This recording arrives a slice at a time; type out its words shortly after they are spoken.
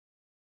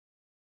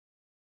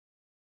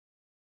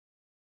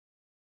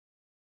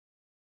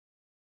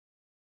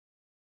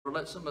or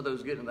let some of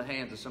those get in the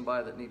hands of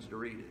somebody that needs to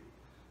read it.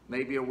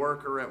 Maybe a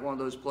worker at one of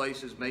those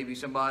places, maybe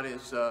somebody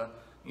is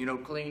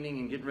cleaning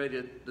and getting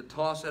ready to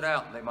toss it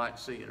out and they might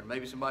see it. Or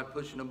maybe somebody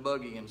pushing a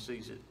buggy and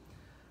sees it.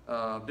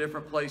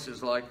 Different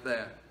places like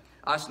that.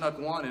 I snuck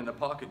one in a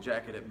pocket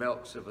jacket at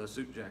Belk's of a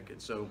suit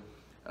jacket. So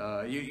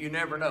you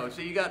never know.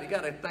 So you got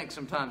to think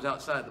sometimes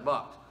outside the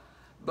box.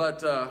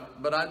 But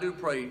I do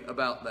pray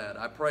about that.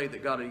 I pray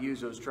that God will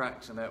use those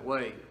tracts in that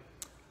way.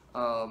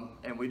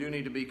 And we do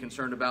need to be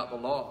concerned about the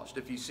lost.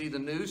 If you see the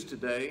news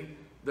today,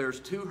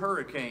 there's 2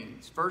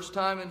 hurricanes. First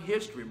time in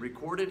history,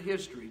 recorded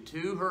history,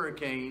 2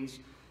 hurricanes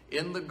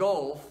in the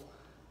Gulf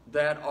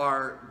that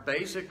are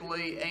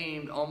basically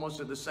aimed almost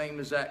at the same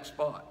exact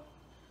spot.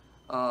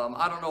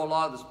 I don't know a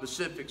lot of the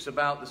specifics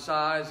about the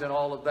size and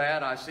all of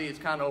that. I see it's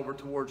kind of over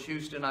towards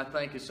Houston, I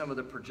think, is some of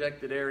the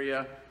projected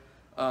area.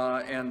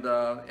 And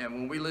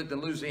when we lived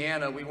in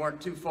Louisiana, we weren't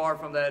too far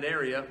from that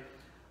area.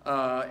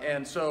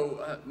 And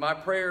so my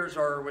prayers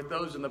are with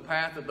those in the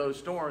path of those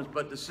storms.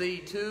 But to see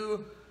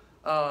 2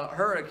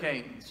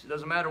 hurricanes, it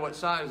doesn't matter what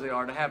size they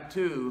are, to have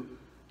 2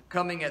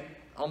 coming at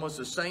almost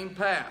the same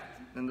path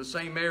in the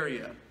same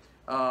area,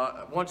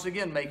 once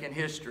again making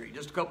history.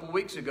 Just a couple of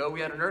weeks ago, we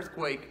had an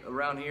earthquake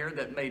around here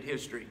that made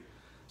history.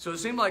 So it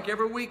seems like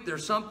every week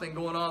there's something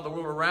going on in the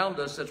world around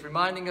us that's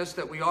reminding us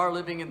that we are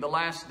living in the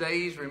last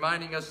days,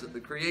 reminding us that the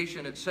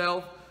creation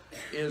itself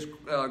is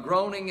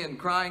groaning and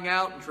crying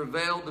out and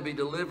travailed to be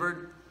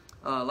delivered,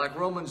 like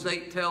Romans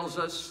 8 tells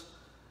us.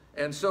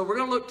 And so we're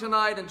going to look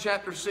tonight in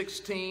chapter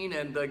 16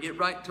 and get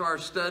right to our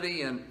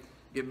study and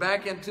get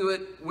back into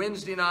it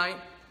Wednesday night,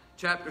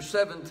 chapter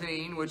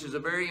 17, which is a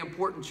very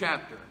important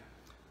chapter.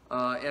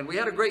 And we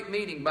had a great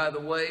meeting, by the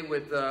way,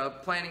 with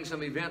planning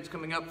some events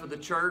coming up for the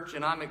church,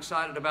 and I'm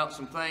excited about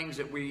some things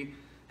that we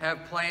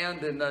have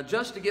planned. And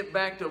just to get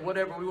back to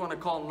whatever we want to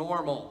call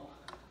normal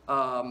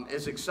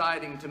is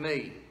exciting to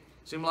me.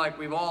 Seems like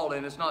we've all,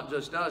 and it's not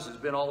just us, it's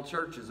been all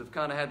churches, have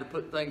kind of had to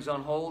put things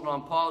on hold and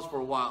on pause for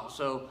a while.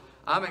 So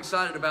I'm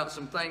excited about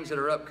some things that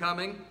are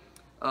upcoming,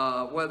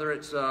 whether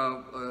it's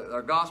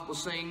our gospel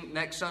sing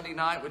next Sunday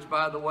night, which,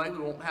 by the way, we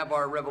won't have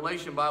our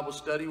Revelation Bible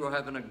study. We're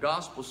having a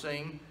gospel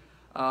sing.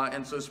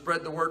 And so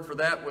spread the word for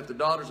that with the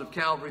Daughters of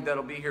Calvary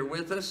that'll be here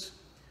with us.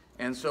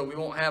 And so we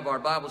won't have our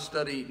Bible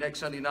study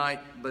next Sunday night,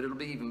 but it'll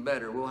be even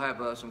better. We'll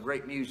have some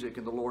great music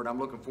in the Lord. I'm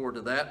looking forward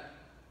to that.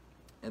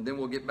 And then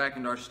we'll get back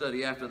into our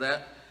study after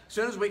that. As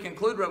soon as we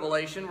conclude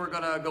Revelation, we're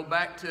going to go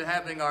back to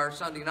having our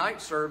Sunday night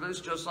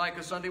service just like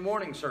a Sunday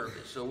morning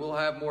service. So we'll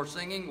have more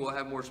singing, we'll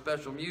have more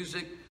special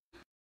music,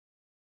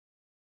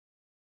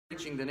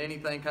 preaching than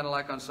anything, kind of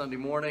like on Sunday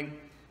morning.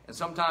 And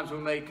sometimes we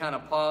may kind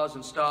of pause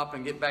and stop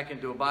and get back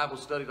into a Bible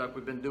study like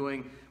we've been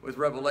doing with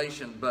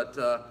Revelation. But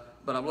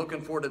I'm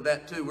looking forward to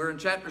that too. We're in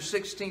chapter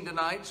 16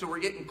 tonight, so we're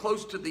getting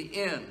close to the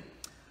end.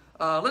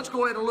 Let's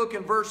go ahead and look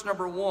in verse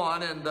number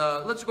 1, and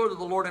let's go to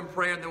the Lord in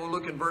prayer, and then we'll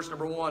look in verse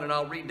number 1, and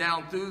I'll read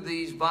down through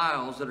these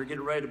vials that are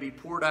getting ready to be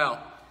poured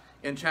out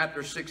in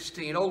chapter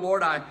 16. Oh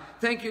Lord, I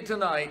thank you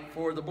tonight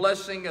for the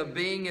blessing of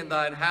being in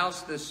thine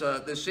house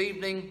this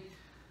evening.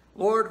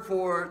 Lord,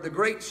 for the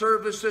great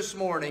service this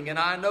morning, and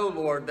I know,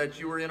 Lord, that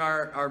you were in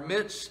our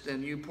midst,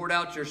 and you poured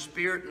out your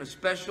Spirit in a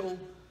special,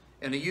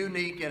 in a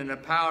unique, and in a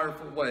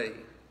powerful way.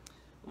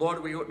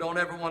 Lord, we don't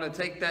ever want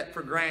to take that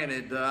for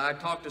granted. I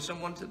talked to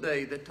someone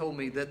today that told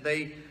me that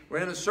they were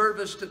in a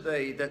service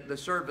today, that the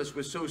service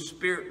was so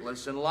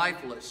spiritless and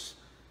lifeless,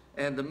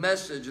 and the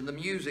message and the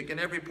music and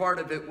every part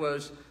of it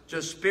was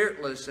just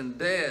spiritless and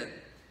dead.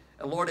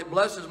 And Lord, it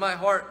blesses my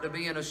heart to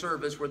be in a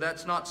service where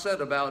that's not said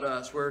about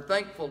us. We're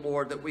thankful,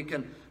 Lord, that we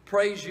can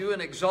praise you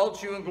and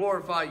exalt you and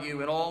glorify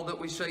you in all that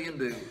we say and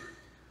do.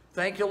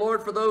 Thank you,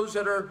 Lord, for those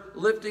that are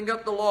lifting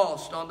up the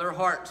lost on their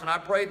hearts. And I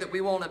pray that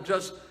we won't have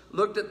just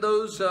looked at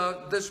those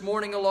this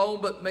morning alone,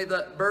 but may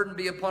that burden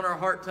be upon our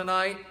heart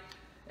tonight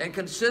and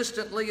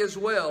consistently as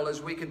well as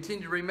we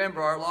continue to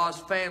remember our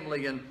lost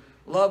family and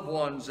loved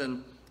ones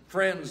and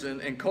friends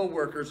and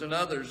co-workers and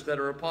others that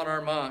are upon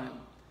our mind.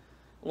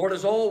 Lord,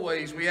 as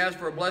always, we ask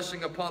for a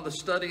blessing upon the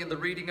study and the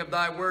reading of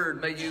thy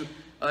word. May you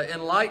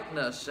enlighten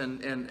us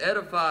and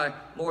edify,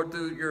 Lord,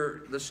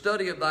 through the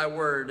study of thy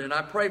word. And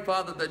I pray,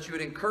 Father, that you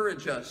would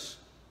encourage us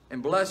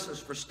and bless us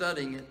for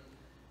studying it.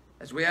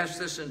 As we ask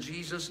this in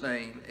Jesus'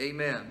 name,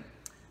 amen.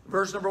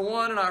 Verse number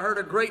 1, and I heard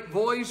a great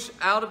voice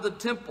out of the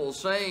temple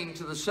saying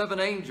to the 7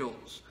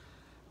 angels,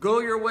 go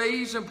your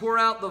ways and pour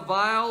out the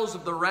vials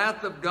of the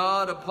wrath of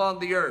God upon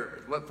the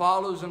earth. What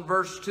follows in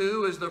verse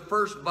 2 is the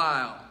first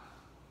vial.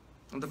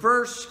 And the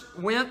first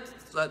went,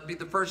 that'd be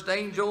the first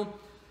angel,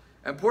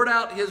 and poured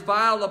out his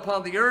vial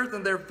upon the earth,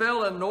 and there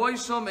fell a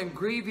noisome and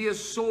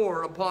grievous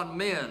sore upon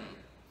men,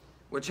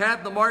 which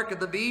had the mark of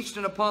the beast,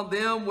 and upon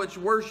them which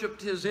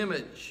worshipped his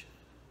image.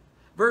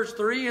 Verse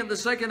 3, and the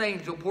second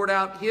angel poured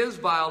out his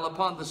vial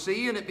upon the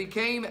sea, and it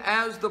became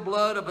as the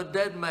blood of a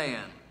dead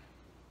man.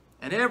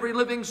 And every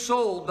living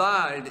soul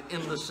died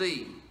in the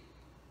sea.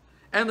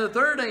 And the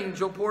third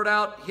angel poured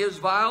out his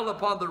vial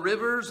upon the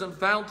rivers and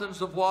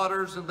fountains of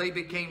waters, and they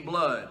became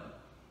blood.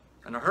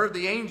 And I heard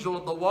the angel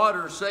of the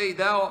waters say,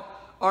 thou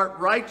art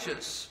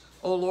righteous,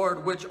 O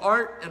Lord, which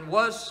art and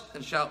wast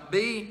and shalt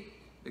be,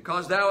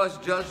 because thou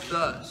hast judged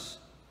thus.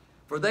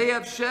 For they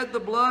have shed the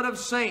blood of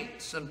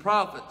saints and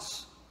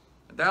prophets,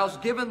 and thou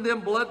hast given them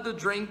blood to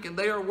drink, and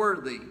they are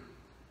worthy.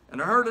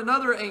 And I heard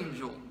another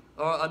angel,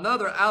 or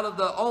another out of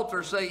the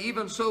altar say,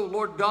 even so,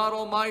 Lord God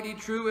Almighty,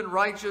 true and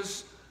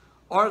righteous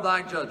are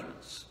thy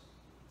judgments.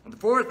 And the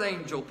fourth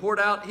angel poured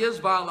out his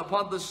vial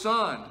upon the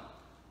sun,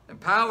 and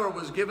power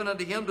was given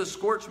unto him to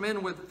scorch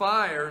men with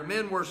fire. And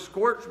men were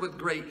scorched with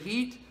great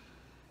heat,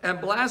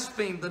 and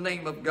blasphemed the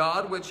name of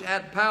God, which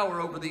had power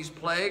over these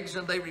plagues,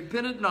 and they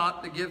repented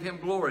not to give him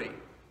glory.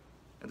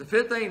 And the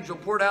fifth angel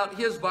poured out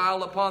his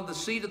vial upon the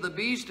seat of the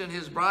beast and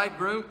his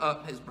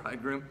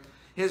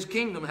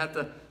kingdom. I have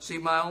to see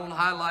my own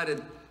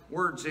highlighted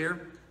words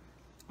here.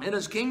 And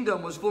his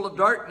kingdom was full of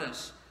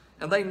darkness,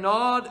 and they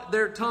gnawed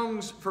their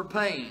tongues for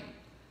pain,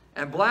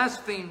 and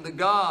blasphemed the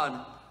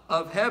God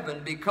of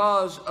heaven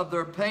because of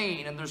their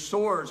pain and their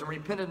sores, and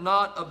repented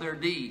not of their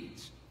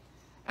deeds.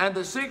 And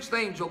the sixth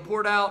angel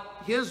poured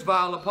out his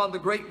vial upon the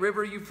great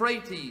river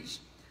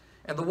Euphrates,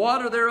 and the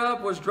water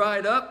thereof was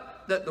dried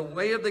up, that the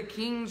way of the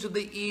kings of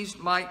the east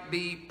might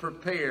be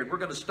prepared. We're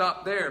going to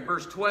stop there in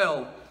verse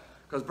 12,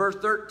 because verse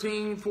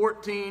 13,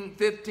 14,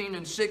 15,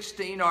 and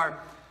 16 are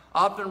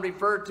often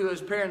referred to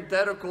as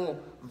parenthetical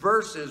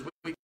verses,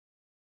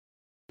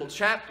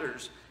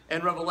 chapters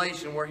in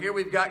Revelation, where here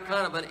we've got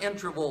kind of an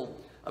interval,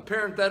 a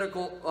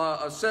parenthetical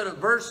a set of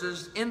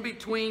verses in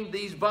between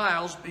these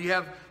vials. You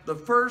have the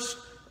first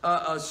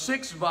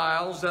 6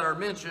 vials that are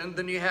mentioned.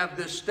 Then you have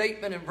this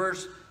statement in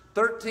verse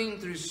 13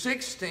 through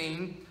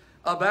 16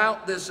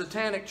 about the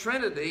satanic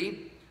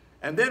trinity.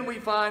 And then we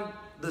find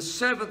the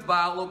 7th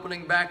vial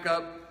opening back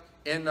up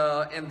in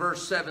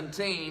verse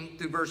 17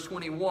 through verse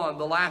 21,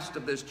 the last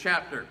of this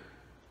chapter.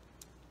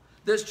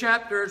 This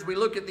chapter, as we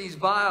look at these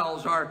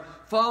vials, are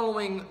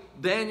following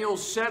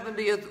Daniel's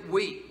 70th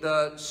week,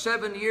 the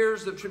 7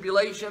 years of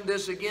tribulation.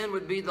 This again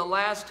would be the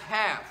last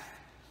half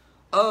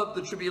of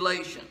the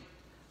tribulation.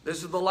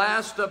 This is the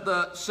last of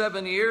the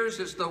 7 years.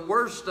 It's the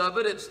worst of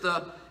it. It's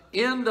the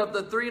end of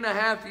the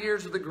 3.5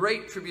 years of the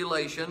Great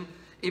Tribulation,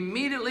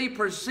 immediately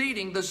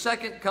preceding the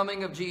second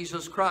coming of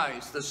Jesus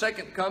Christ. The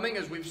second coming,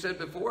 as we've said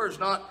before, is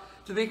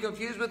not to be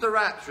confused with the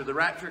rapture. The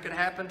rapture can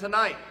happen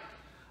tonight.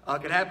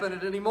 Could happen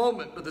at any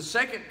moment. But the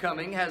second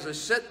coming has a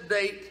set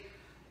date.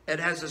 It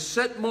has a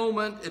set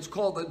moment. It's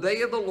called the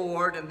Day of the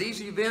Lord. And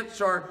these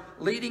events are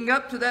leading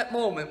up to that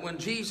moment when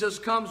Jesus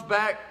comes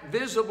back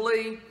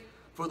visibly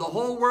for the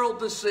whole world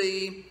to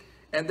see.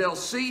 And they'll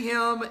see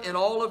him in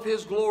all of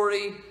his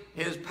glory,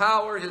 his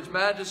power, his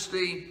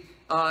majesty,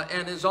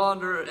 and his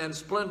honor and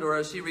splendor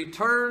as he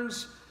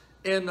returns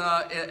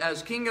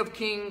as King of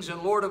Kings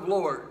and Lord of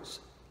Lords.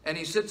 And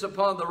he sits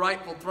upon the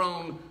rightful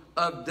throne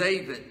of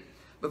David.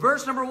 But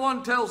verse number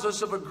 1 tells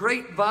us of a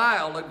great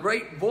vial, a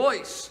great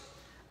voice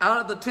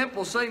out of the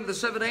temple saying to the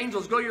 7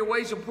 angels, go your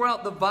ways and pour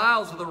out the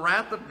vials of the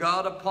wrath of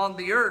God upon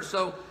the earth.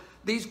 So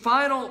these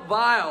final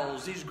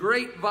vials, these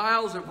great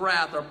vials of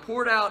wrath are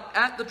poured out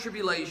at the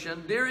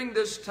tribulation during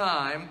this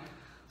time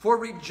for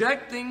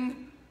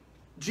rejecting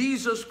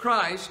Jesus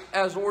Christ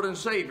as Lord and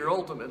Savior,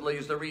 ultimately,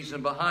 is the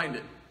reason behind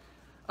it.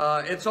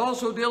 It's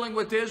also dealing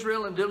with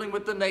Israel and dealing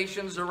with the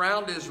nations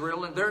around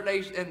Israel and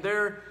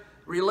their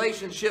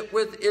relationship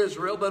with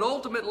Israel, but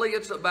ultimately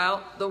it's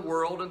about the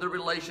world and the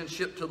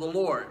relationship to the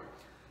Lord.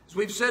 As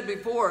we've said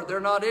before, they're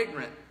not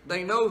ignorant.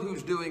 They know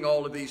who's doing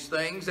all of these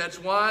things. That's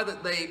why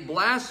that they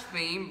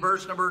blaspheme,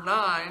 verse number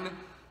 9,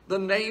 the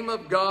name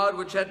of God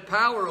which had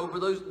power over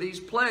these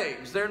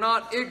plagues. They're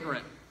not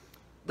ignorant.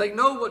 They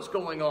know what's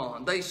going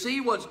on. They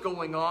see what's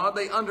going on.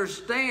 They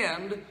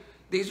understand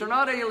these are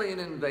not alien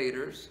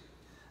invaders.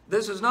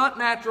 This is not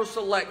natural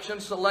selection,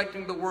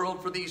 selecting the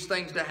world for these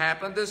things to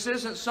happen. This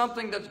isn't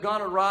something that's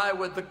gone awry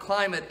with the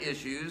climate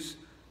issues.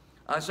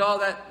 I saw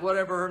that,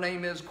 whatever her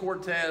name is,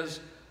 Cortez,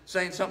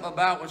 saying something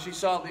about when she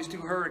saw these 2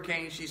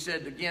 hurricanes. She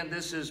said, again,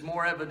 this is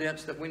more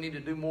evidence that we need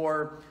to do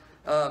more,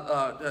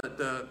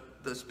 to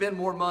spend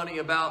more money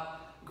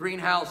about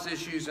greenhouse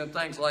issues and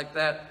things like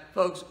that.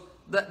 Folks,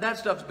 that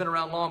stuff's been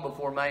around long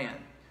before man.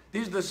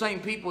 These are the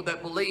same people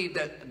that believe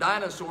that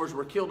dinosaurs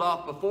were killed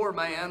off before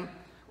man,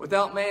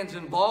 without man's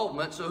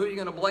involvement, so who are you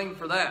going to blame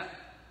for that?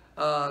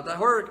 The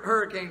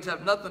hurricanes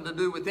have nothing to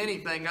do with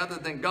anything other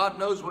than God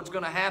knows what's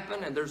going to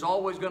happen, and there's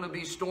always going to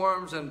be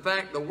storms. In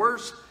fact, the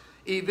worst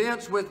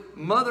events with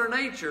Mother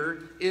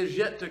Nature is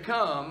yet to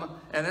come,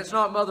 and it's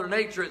not Mother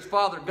Nature, it's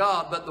Father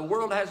God, but the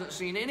world hasn't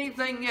seen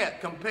anything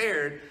yet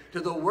compared to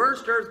the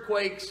worst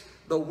earthquakes,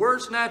 the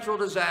worst natural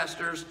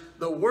disasters,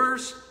 the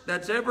worst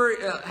that's ever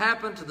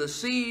happened to the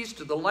seas,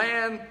 to the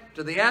land,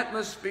 to the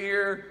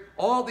atmosphere,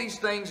 all these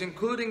things,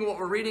 including what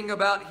we're reading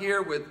about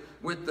here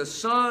with the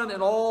sun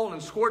and all,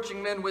 and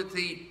scorching men with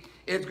heat.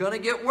 It's going to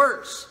get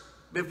worse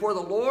before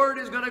the Lord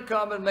is going to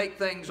come and make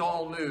things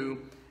all new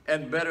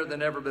and better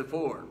than ever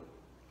before.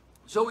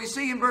 So we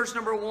see in verse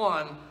number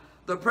 1,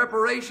 the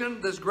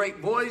preparation, this great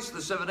voice,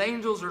 the 7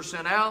 angels are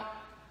sent out.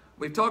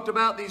 We've talked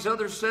about these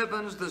other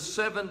sevens, the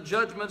seven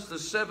judgments, the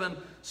seven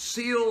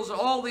seals,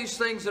 all these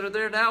things that are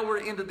there. Now we're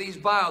into these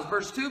vials.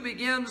 Verse 2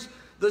 begins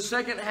the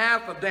second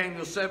half of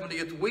Daniel's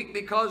 70th week,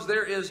 because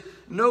there is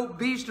no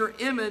beast or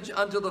image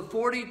until the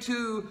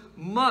 42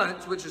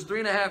 months, which is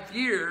 3.5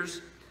 years,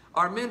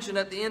 are mentioned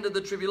at the end of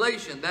the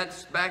tribulation.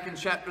 That's back in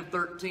chapter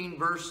 13,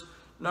 verse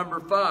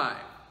number 5.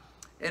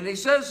 And he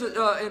says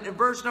in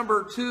verse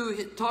number 2,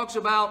 it talks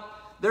about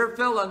there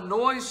fell a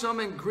noisome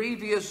and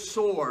grievous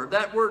sword.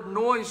 That word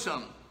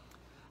noisome,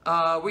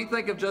 we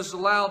think of just a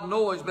loud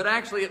noise, but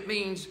actually it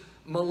means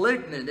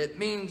malignant. It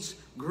means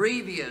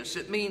grievous.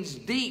 It means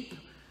deep.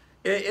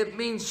 It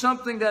means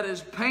something that is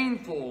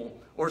painful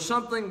or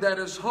something that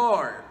is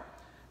hard.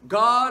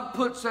 God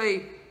puts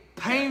a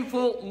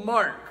painful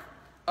mark,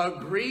 a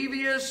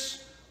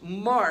grievous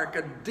mark,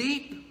 a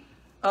deep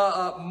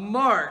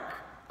mark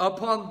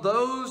upon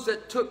those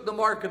that took the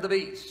mark of the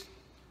beast.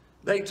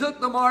 They took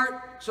the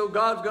mark, so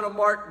God's going to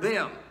mark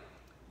them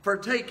for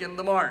taking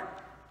the mark.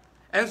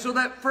 And so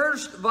that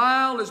first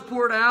vial is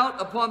poured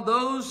out upon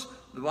those,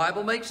 the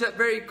Bible makes that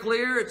very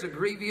clear, it's a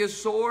grievous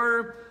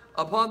sword,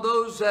 upon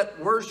those that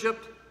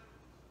worshiped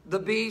the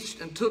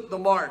beast and took the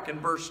mark in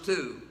verse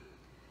 2.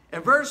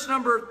 In verse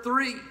number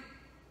 3,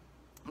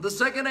 the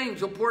second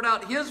angel poured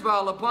out his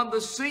vial upon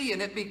the sea,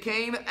 and it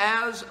became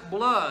as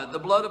blood, the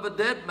blood of a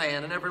dead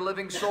man, and every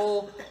living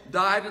soul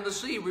died in the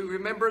sea. We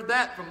remembered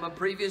that from a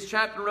previous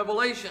chapter in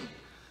Revelation,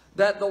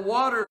 that the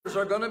waters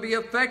are going to be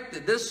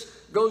affected. This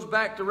goes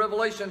back to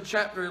Revelation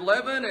chapter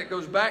 11. It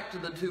goes back to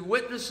the two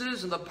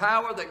witnesses and the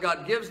power that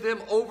God gives them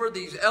over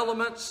these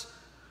elements,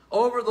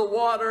 over the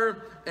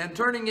water, and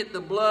turning it to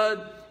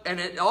blood.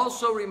 And it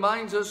also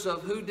reminds us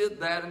of who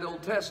did that in the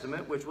Old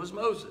Testament, which was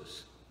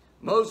Moses.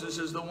 Moses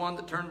is the one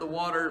that turned the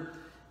water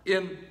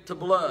into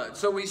blood.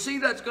 So we see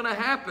that's going to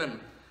happen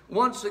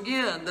once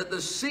again, that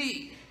the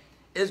sea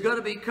is going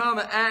to become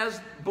as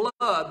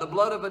blood, the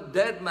blood of a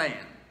dead man.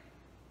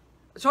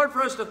 It's hard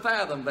for us to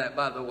fathom that,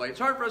 by the way. It's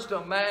hard for us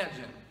to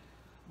imagine.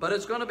 But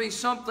it's going to be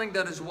something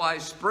that is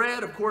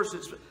widespread. Of course,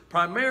 it's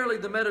primarily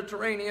the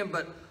Mediterranean,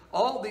 but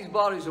all these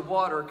bodies of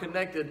water are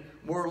connected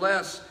more or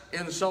less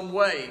in some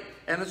way.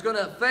 And it's going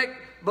to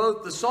affect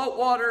both the salt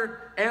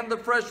water and the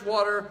fresh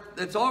water.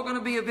 It's all going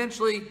to be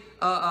eventually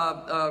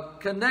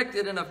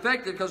connected and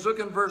affected, because look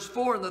in verse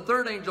 4, and the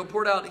third angel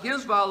poured out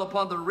his vial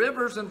upon the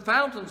rivers and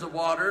fountains of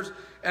waters,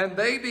 and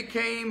they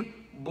became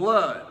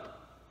blood.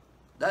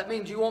 That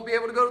means you won't be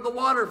able to go to the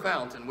water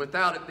fountain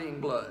without it being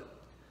blood.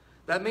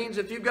 That means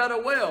if you've got a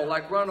well,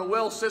 like we're on a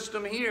well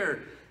system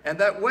here, and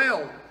that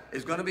well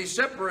is going to be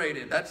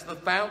separated, that's the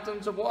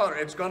fountains of water,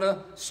 it's going to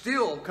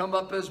still come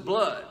up as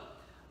blood.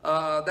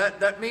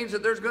 That means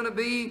that there's going to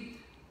be,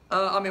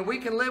 we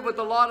can live with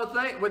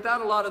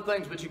without a lot of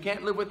things, but you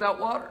can't live without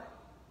water.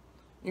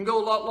 You can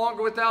go a lot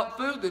longer without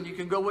food than you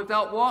can go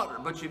without water,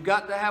 but you've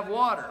got to have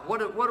water.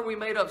 What are we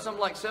made of?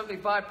 Something like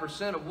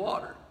 75% of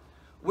water.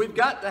 We've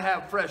got to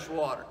have fresh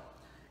water,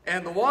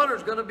 and the water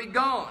is going to be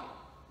gone.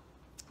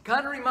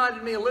 Kind of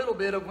reminded me a little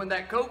bit of when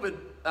that COVID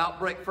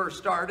outbreak first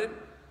started,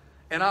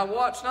 and I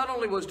watched, not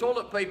only was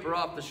toilet paper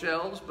off the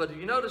shelves, but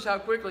you notice how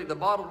quickly the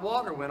bottled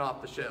water went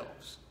off the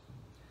shelves.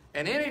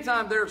 And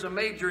anytime there's a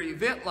major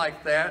event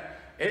like that,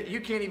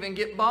 you can't even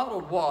get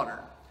bottled water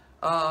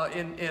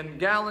in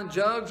gallon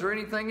jugs or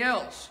anything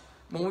else.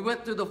 When we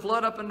went through the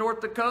flood up in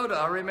North Dakota,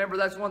 I remember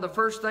that's one of the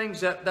first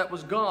things that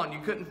was gone.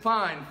 You couldn't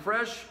find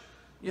fresh,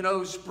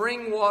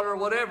 spring water or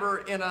whatever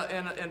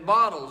in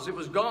bottles. It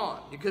was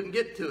gone. You couldn't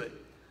get to it.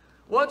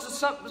 Well,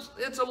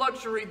 it's a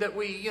luxury that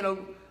we,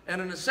 and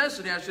a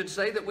necessity, I should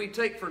say, that we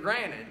take for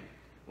granted.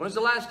 When's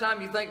the last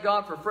time you thank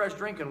God for fresh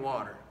drinking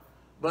water?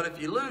 But if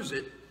you lose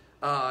it,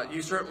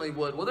 you certainly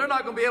would. Well, they're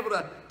not going to be able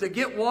to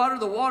get water.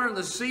 The water in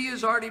the sea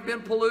has already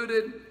been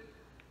polluted.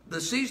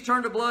 The sea's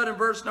turned to blood in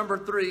verse number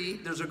 3.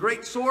 There's a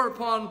great sore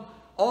upon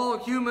all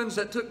humans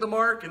that took the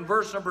mark in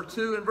verse number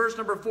 2. In verse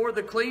number 4,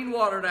 the clean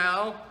water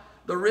now,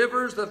 the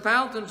rivers, the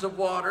fountains of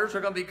waters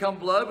are going to become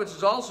blood, which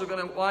is also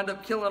going to wind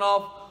up killing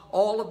off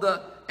all of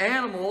the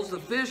animals, the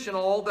fish and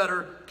all that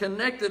are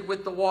connected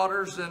with the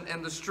waters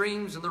and the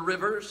streams and the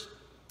rivers.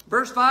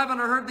 Verse 5,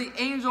 and I heard the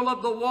angel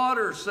of the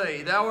waters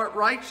say, Thou art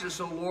righteous,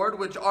 O Lord,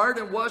 which art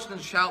and wast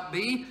and shalt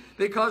be,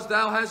 because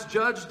thou hast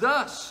judged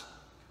us.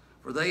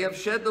 For they have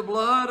shed the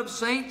blood of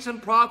saints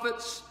and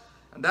prophets,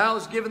 and thou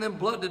hast given them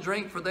blood to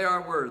drink, for they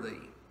are worthy.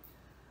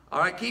 All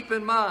right, keep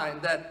in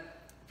mind that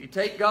if you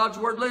take God's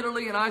word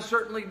literally, and I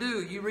certainly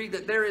do, you read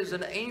that there's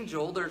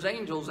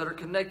angels that are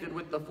connected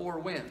with the four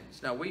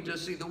winds. Now, we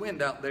just see the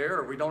wind out there,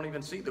 or we don't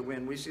even see the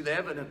wind. We see the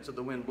evidence of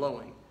the wind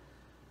blowing.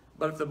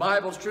 But if the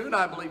Bible's true, and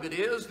I believe it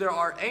is, there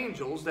are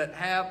angels that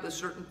have a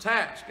certain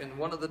task. And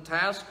one of the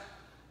tasks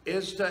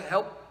is to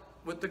help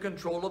with the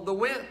control of the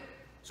wind.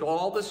 So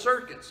all the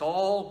circuits,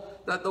 all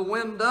that the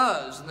wind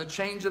does, and the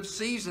change of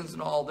seasons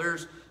and all, there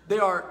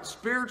are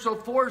spiritual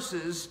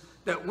forces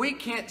that we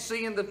can't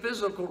see in the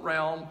physical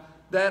realm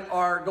that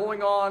are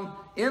going on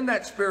in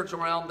that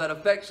spiritual realm that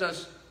affects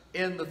us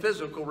in the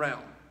physical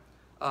realm.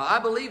 I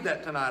believe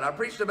that tonight. I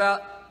preached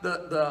about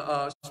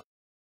the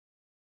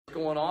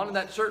going on, and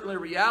that's certainly a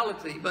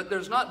reality. But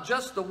there's not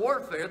just the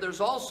warfare,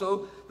 there's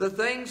also the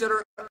things that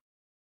are.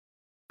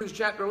 Hebrews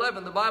chapter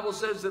 11, the Bible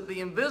says that the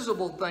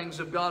invisible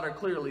things of God are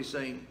clearly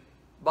seen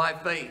by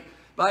faith.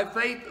 By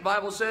faith, the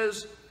Bible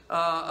says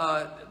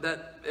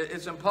that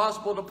it's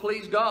impossible to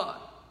please God.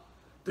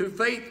 Through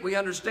faith, we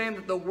understand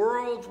that the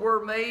worlds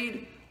were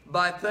made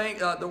by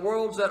the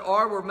worlds that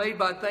are were made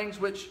by things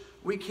which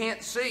we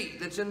can't see,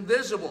 that's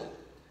invisible.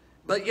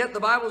 But yet the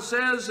Bible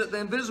says that the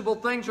invisible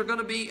things are going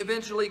to be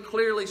eventually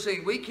clearly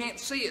seen. We can't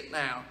see it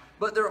now,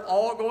 but they're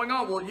all going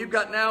on. Well, you've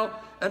got now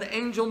an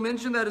angel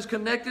mentioned that is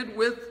connected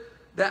with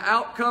the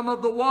outcome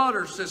of the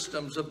water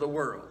systems of the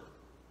world.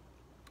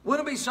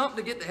 Wouldn't it be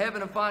something to get to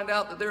heaven and find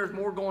out that there's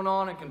more going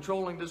on and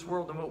controlling this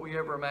world than what we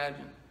ever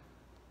imagined?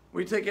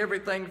 We take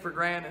everything for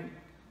granted,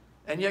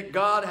 and yet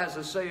God has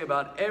a say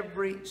about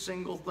every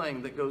single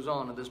thing that goes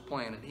on this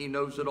planet. He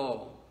knows it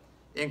all,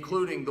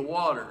 including the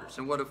waters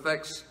and what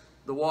effects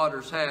the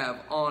waters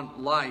have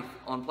on life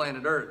on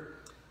planet Earth.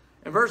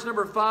 In verse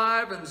number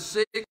 5 and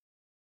 6,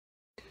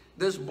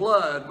 this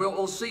blood,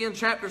 we'll see in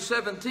chapter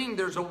 17,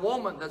 there's a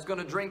woman that's going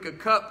to drink a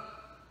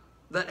cup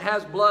that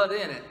has blood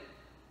in it.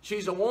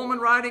 She's a woman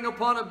riding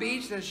upon a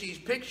beast, and she's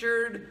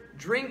pictured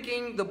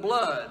drinking the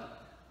blood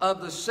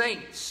of the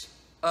saints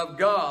of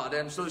God.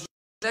 And so she's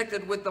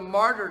connected with the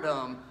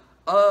martyrdom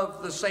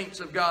of the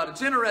saints of God.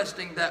 It's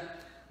interesting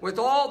that with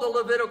all the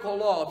Levitical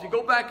law, if you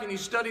go back and you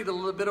study the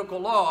Levitical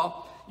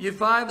law, you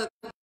find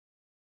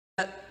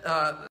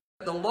that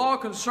the law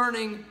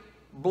concerning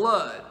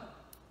blood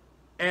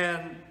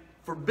and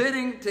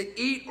forbidding to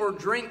eat or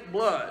drink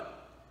blood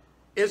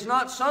is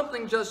not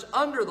something just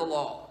under the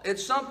law.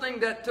 It's something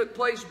that took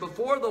place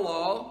before the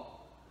law.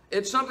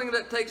 It's something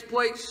that takes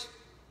place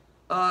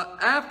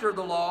after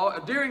the law,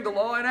 during the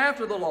law, and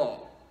after the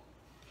law.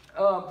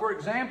 For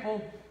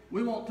example,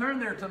 we won't turn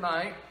there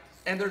tonight,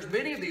 and there's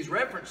many of these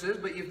references,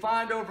 but you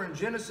find over in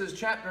Genesis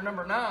chapter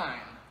number 9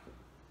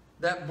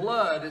 that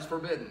blood is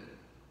forbidden.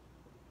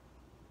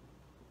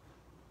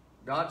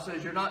 God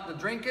says you're not to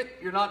drink it,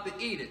 you're not to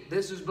eat it.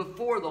 This is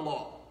before the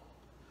law.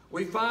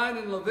 We find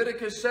in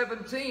Leviticus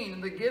 17, in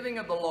the giving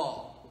of the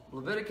law,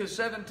 Leviticus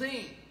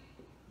 17,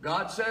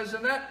 God says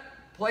in that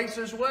place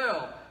as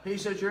well, He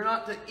says you're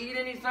not to eat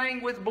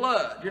anything with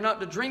blood. You're not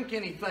to drink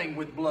anything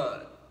with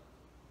blood.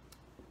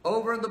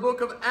 Over in the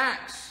book of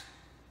Acts,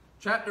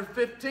 chapter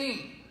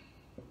 15,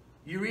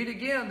 you read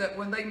again that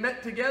when they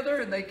met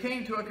together and they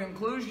came to a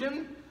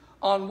conclusion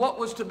on what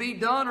was to be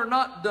done or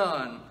not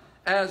done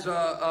as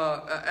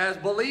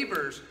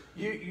believers,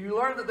 you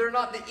learn that they're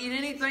not to eat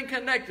anything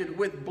connected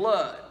with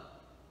blood.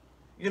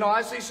 You know,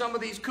 I see some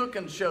of these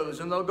cooking shows,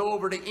 and they'll go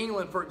over to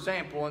England, for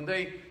example, and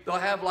they'll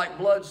have like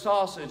blood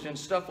sausage and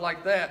stuff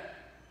like that,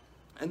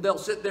 and they'll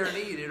sit there and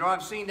eat it. Or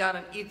I've seen down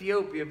in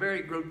Ethiopia a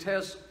very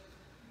grotesque,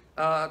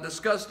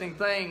 disgusting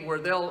thing where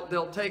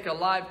they'll take a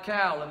live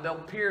cow and they'll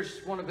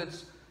pierce one of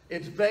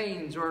its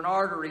veins or an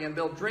artery, and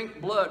they'll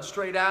drink blood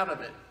straight out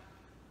of it.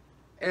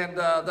 And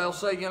they'll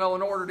say, you know,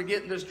 in order to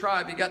get in this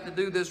tribe, you got to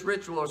do this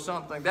ritual or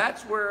something.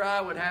 That's where I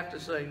would have to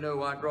say,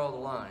 no, I draw the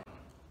line.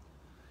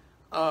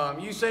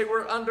 You say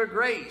we're under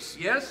grace.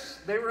 Yes,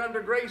 they were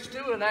under grace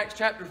too in Acts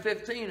chapter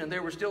 15, and they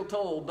were still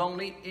told, don't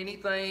eat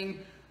anything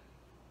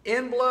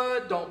in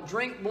blood, don't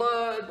drink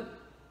blood.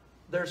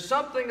 There's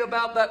something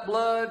about that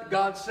blood,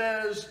 God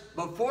says,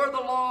 before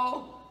the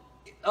law,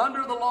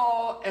 under the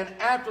law, and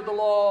after the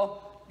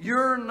law,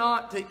 you're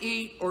not to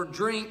eat or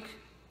drink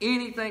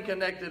anything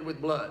connected with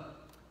blood.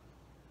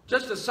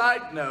 Just a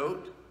side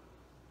note,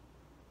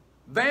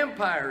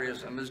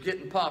 vampirism is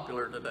getting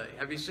popular today.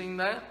 Have you seen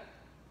that?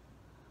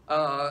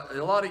 A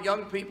lot of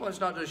young people, it's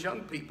not just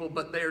young people,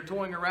 but they are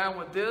toying around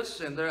with this,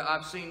 and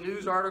I've seen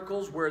news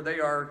articles where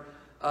they're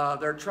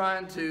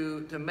trying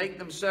to make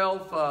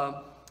themselves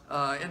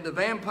into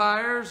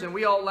vampires, and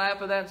we all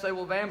laugh at that and say,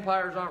 well,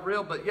 vampires aren't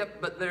real, but yep,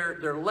 but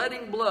they're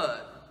letting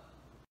blood.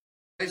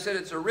 They said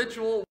it's a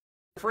ritual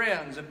with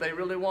friends. If they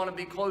really want to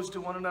be close to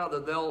one another,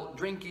 they'll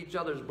drink each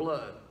other's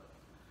blood.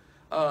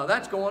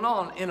 That's going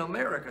on in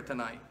America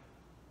tonight.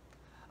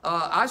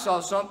 I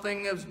saw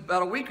something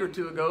about a week or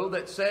two ago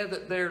that said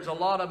that there's a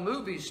lot of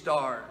movie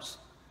stars.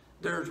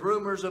 There's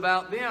rumors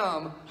about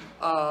them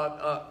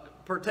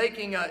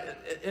partaking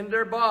in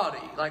their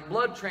body, like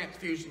blood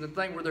transfusion, the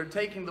thing where they're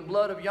taking the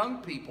blood of young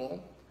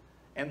people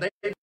and they're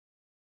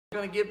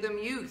going to give them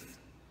youth.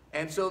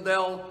 And so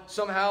they'll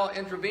somehow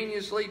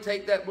intravenously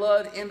take that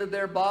blood into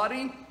their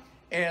body,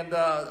 and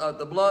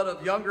the blood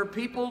of younger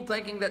people,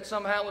 thinking that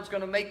somehow it's going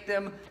to make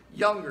them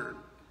younger.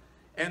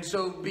 And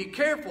so be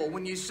careful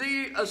when you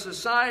see a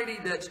society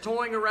that's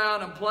toying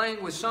around and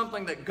playing with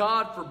something that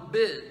God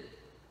forbids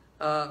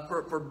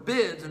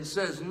and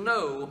says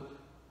no,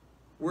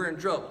 we're in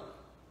trouble.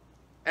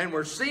 And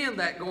we're seeing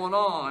that going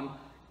on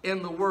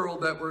in the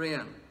world that we're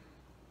in.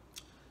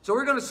 So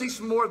we're going to see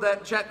some more of that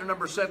in chapter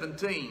number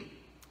 17.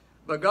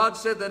 But God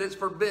said that it's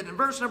forbidden. In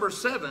verse number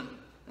 7,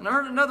 and I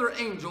heard another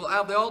angel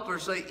out of the altar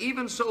say,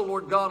 even so,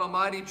 Lord God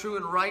Almighty, true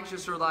and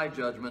righteous are thy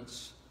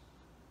judgments.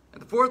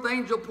 And the fourth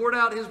angel poured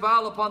out his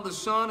vial upon the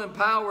sun, and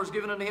power was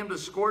given unto him to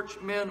scorch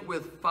men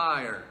with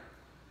fire.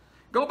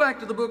 Go back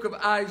to the book of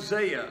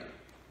Isaiah,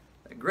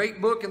 a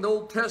great book in the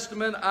Old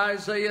Testament,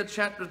 Isaiah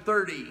chapter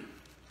 30.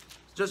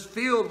 It's just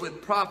filled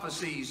with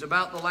prophecies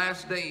about the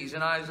last days.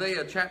 In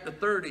Isaiah chapter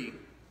 30,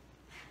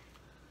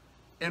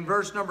 in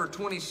verse number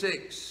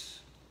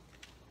 26,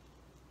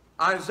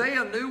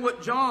 Isaiah knew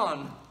what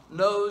John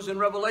knows in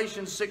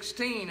Revelation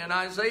 16. In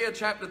Isaiah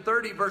chapter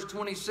 30, verse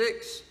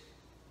 26,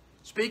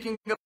 speaking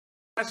of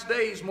last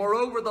days,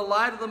 moreover, the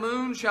light of the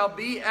moon shall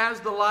be as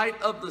the light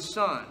of the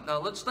sun. Now,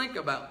 let's think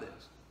about this.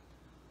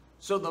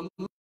 So the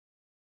moon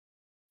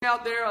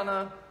out there on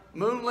a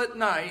moonlit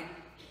night,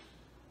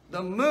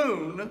 the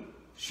moon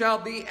shall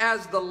be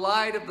as the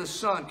light of the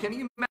sun. Can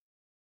you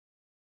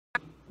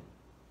imagine?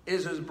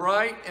 Is as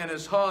bright and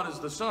as hot as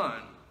the sun.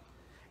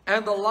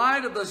 And the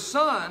light of the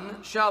sun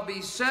shall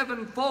be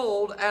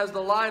sevenfold as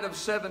the light of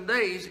 7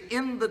 days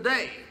in the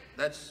day.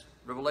 That's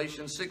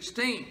Revelation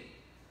 16.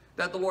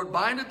 That the Lord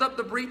bindeth up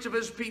the breach of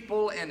his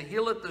people and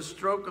healeth the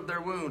stroke of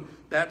their wound.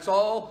 That's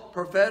all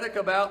prophetic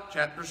about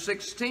chapter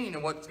 16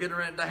 and what's getting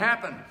ready to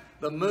happen.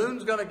 The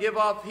moon's going to give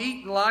off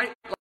heat and light.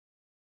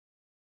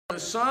 The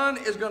sun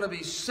is going to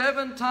be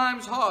 7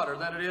 times hotter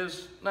than it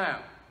is now.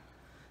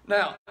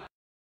 Now,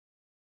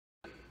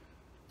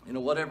 you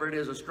know, whatever it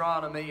is,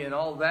 astronomy and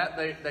all that,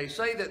 they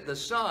say that the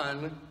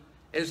sun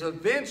is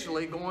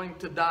eventually going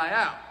to die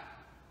out.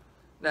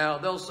 Now,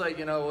 they'll say,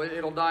 you know,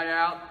 it'll die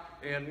out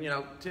in,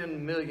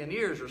 10 million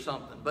years or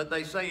something. But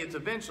they say it's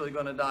eventually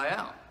going to die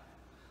out.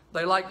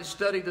 They like to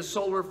study the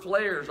solar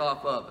flares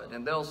off of it.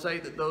 And they'll say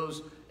that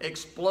those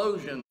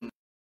explosions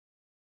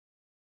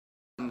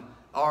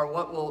are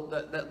what will,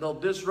 that they'll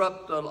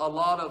disrupt a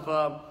lot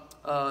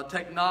of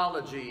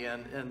technology.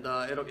 And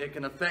it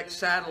can affect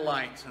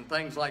satellites and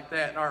things like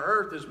that. And our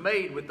Earth is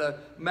made with the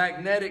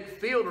magnetic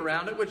field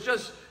around it, which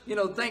just,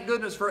 thank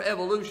goodness for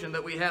evolution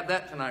that we have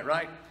that tonight,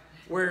 right?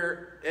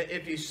 Where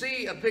if you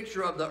see a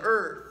picture of the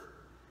Earth,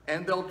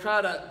 and they'll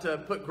try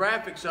to put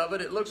graphics of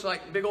it, it looks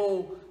like big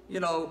old,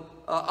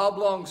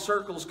 oblong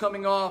circles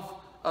coming off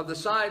of the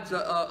sides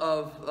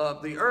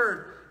of the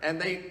Earth,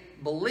 and they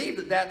believe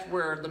that that's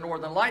where the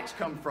northern lights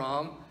come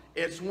from.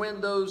 It's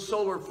when those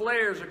solar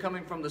flares are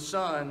coming from the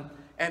sun,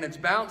 and it's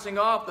bouncing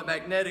off the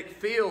magnetic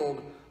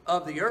field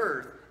of the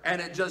Earth,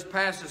 and it just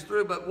passes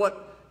through. But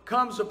what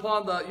comes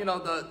upon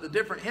the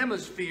different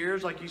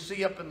hemispheres, like you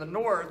see up in the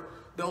north,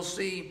 they'll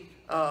see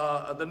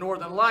the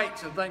northern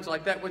lights and things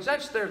like that, which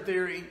that's their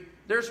theory.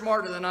 They're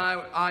smarter than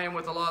I am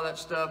with a lot of that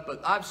stuff,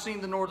 but I've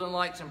seen the northern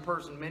lights in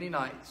person many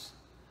nights.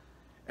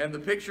 And the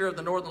picture of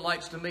the northern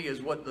lights to me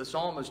is what the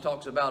psalmist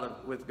talks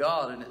about with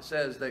God, and it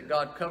says that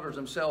God covers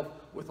himself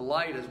with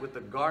light as with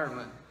a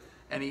garment,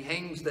 and he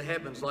hangs the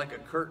heavens like a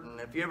curtain.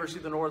 If you ever see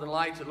the northern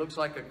lights, it looks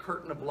like a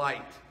curtain of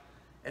light,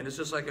 and it's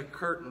just like a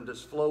curtain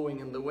just flowing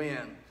in the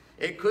wind.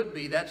 It could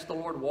be that's the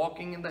Lord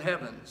walking in the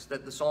heavens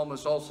that the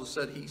psalmist also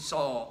said he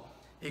saw.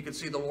 He could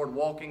see the Lord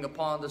walking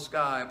upon the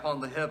sky,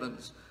 upon the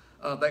heavens.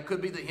 That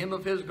could be the hem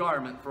of his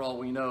garment for all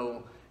we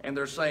know. And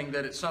they're saying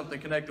that it's something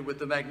connected with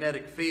the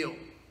magnetic field.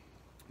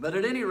 But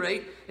at any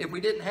rate, if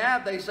we didn't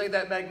have, they say,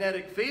 that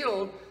magnetic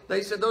field,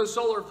 they said those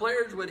solar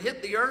flares would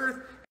hit the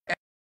Earth and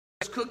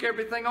just cook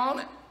everything on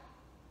it.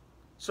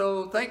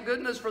 So thank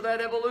goodness for that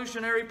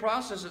evolutionary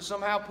process that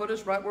somehow put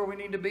us right where we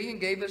need to be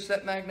and gave us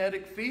that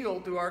magnetic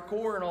field through our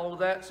core and all of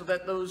that, so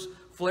that those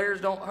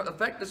flares don't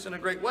affect us in a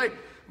great way.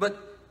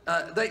 But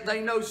they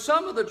know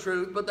some of the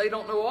truth, but they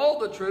don't know all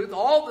the truth.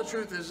 All the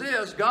truth is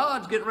this: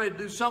 God's getting ready to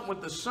do something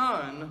with the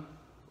sun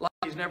like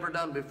he's never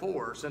done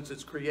before since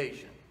its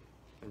creation.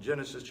 In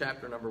Genesis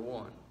chapter number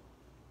 1.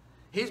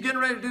 He's getting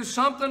ready to do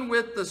something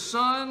with the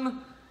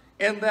sun,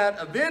 and that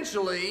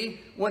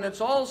eventually, when it's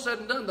all said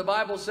and done, the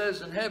Bible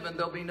says in heaven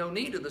there'll be no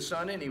need of the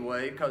sun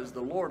anyway, because the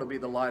Lord will be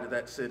the light of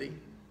that city.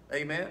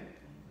 Amen?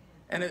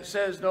 And it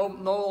says no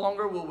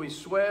longer will we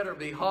sweat or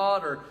be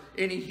hot or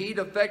any heat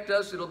affect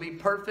us. It'll be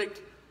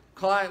perfect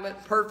climate,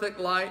 perfect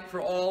light for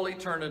all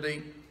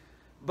eternity.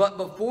 But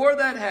before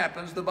that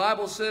happens, the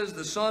Bible says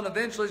the sun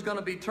eventually is going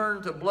to be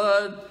turned to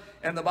blood.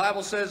 And the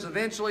Bible says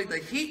eventually the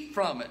heat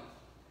from it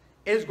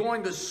is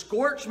going to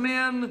scorch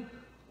men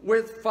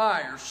with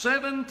fire,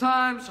 7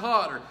 times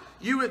hotter.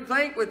 You would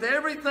think with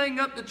everything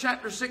up to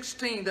chapter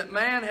 16 that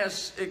man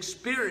has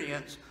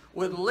experienced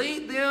would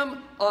lead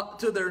them up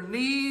to their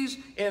knees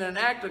in an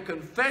act of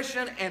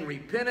confession and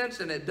repentance,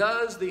 and it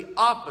does the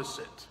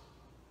opposite.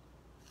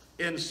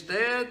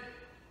 Instead,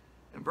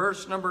 in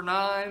verse number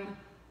 9,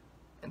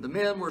 and the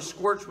men were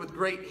scorched with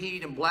great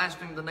heat and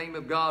blasphemed the name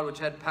of God, which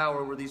had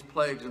power over these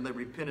plagues, and they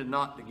repented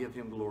not to give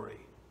him glory.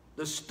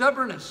 The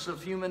stubbornness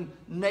of human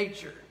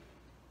nature,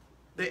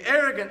 the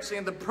arrogancy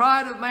and the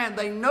pride of man.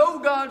 They know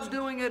God's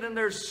doing it, and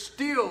they're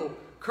still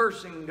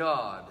cursing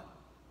God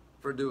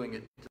for doing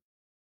it.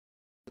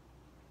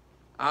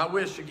 I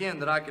wish, again,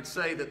 that I could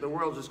say that the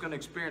world's just going to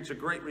experience a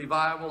great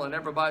revival and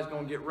everybody's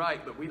going to get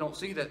right, but we don't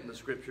see that in the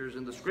Scriptures.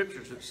 In the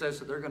Scriptures, it says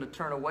that they're going to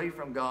turn away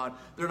from God.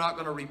 They're not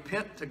going to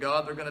repent to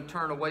God. They're going to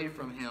turn away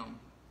from Him.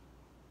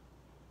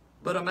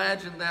 But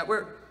imagine that.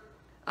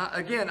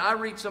 Again, I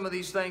read some of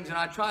these things and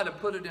I try to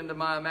put it into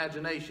my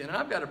imagination. And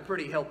I've got a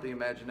pretty healthy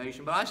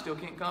imagination, but I still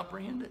can't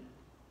comprehend it.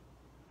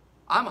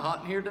 I'm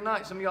hot in here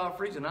tonight. Some of y'all are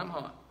freezing. I'm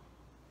hot.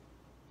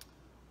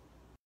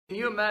 Can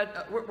you imagine?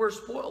 We're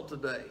spoiled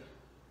today.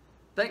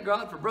 Thank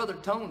God for Brother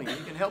Tony.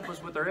 He can help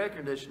us with our air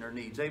conditioner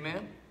needs.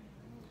 Amen?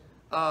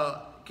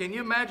 Can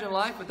you imagine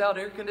life without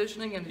air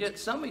conditioning? And yet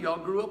some of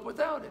y'all grew up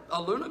without it.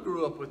 Aluna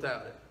grew up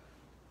without it.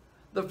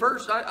 The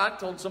first, I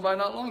told somebody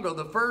not long ago,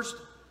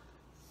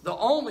 the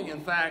only,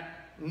 in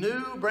fact,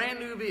 brand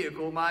new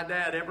vehicle my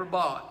dad ever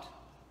bought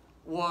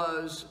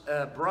was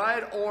a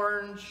bright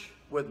orange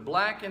with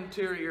black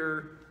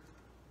interior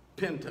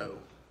Pinto.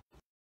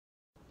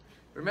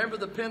 Remember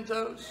the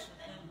Pintos?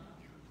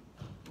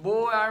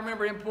 Boy, I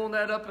remember him pulling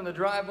that up in the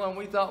driveway and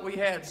we thought we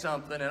had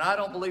something. And I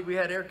don't believe we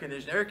had air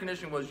conditioning. Air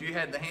conditioning was you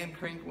had the hand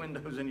crank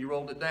windows and you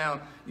rolled it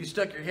down. You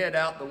stuck your head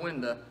out the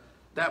window.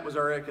 That was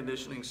our air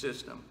conditioning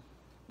system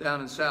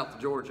down in South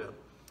Georgia.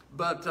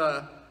 But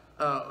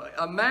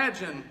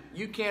imagine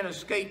you can't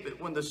escape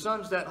it. When the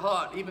sun's that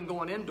hot, even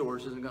going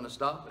indoors isn't going to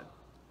stop it.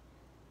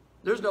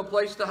 There's no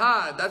place to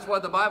hide. That's why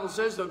the Bible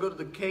says they'll go to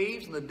the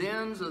caves and the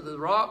dens of the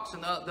rocks,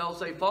 and they'll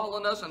say, fall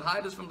on us and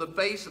hide us from the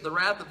face of the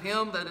wrath of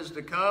him that is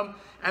to come.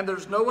 And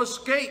there's no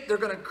escape. They're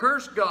going to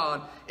curse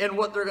God in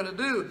what they're going to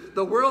do.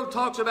 The world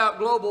talks about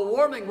global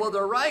warming. Well,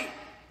 they're right.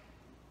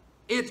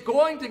 It's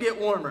going to get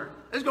warmer.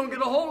 It's going to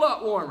get a whole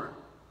lot warmer.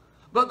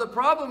 But the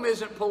problem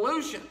isn't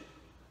pollution.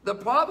 The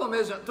problem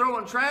isn't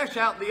throwing trash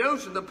out in the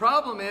ocean. The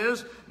problem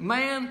is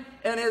man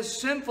and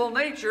his sinful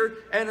nature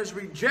and his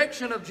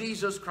rejection of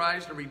Jesus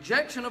Christ, a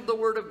rejection of the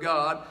Word of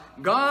God.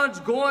 God's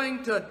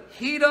going to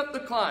heat up the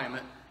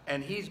climate,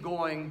 and he's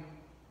going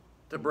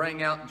to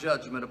bring out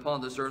judgment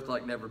upon this earth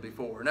like never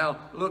before. Now,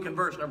 look in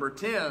verse number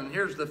 10.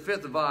 Here's the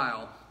fifth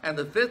vial. And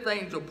the fifth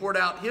angel poured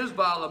out his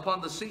vial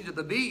upon the seat of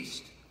the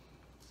beast.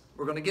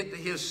 We're going to get to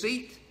his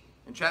seat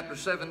in chapter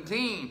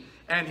 17.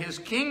 And his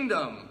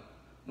kingdom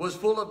was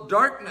full of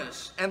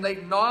darkness, and they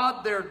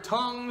gnawed their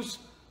tongues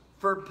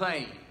for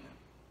pain.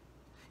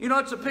 You know,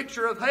 it's a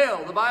picture of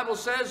hell. The Bible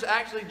says,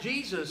 actually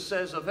Jesus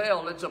says of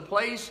hell, it's a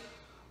place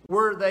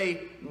where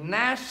they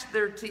gnash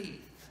their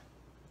teeth.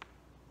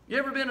 You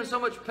ever been in so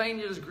much pain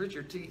you just grit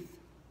your teeth?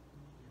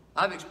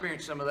 I've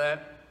experienced some of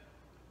that.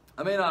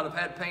 I may not have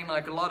had pain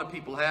like a lot of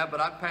people have, but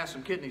I've passed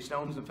some kidney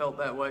stones and felt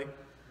that way.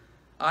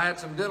 I had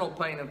some dental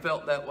pain and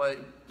felt that way.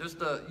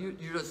 You're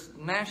just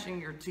gnashing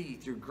your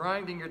teeth. You're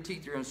grinding your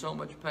teeth. You're in so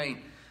much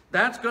pain.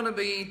 That's going to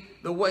be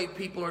the way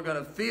people are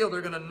going to feel. They're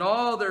going to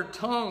gnaw their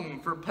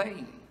tongue for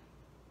pain.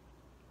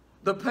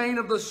 The pain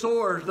of the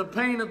sores, the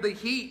pain of the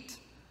heat,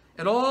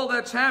 and all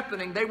that's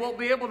happening. They won't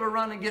be able to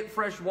run and get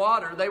fresh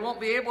water. They won't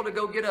be able to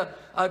go get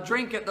a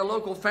drink at the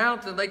local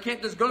fountain. They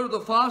can't just go to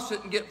the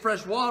faucet and get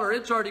fresh water.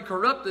 It's already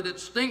corrupted. It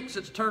stinks.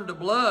 It's turned to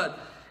blood.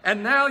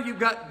 And now you've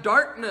got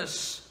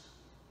darkness.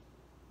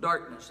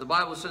 Darkness. The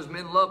Bible says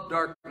men love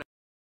darkness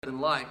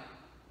than light,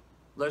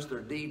 lest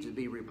their deeds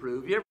be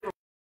reproved. You ever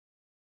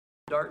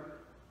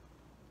dark?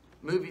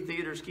 Movie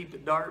theaters keep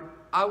it dark.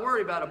 I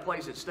worry about a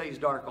place that stays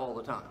dark all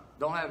the time.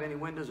 Don't have any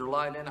windows or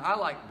light in it. I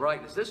like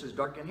brightness. This is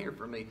dark in here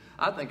for me.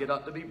 I think it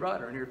ought to be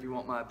brighter in here if you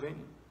want my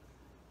opinion.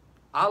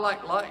 I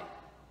like light.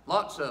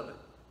 Lots of it.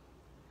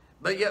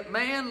 But yet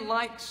man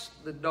likes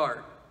the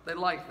dark. They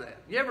like that.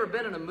 You ever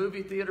been in a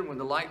movie theater when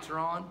the lights are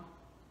on?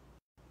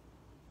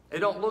 It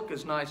don't look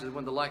as nice as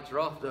when the lights are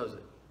off, does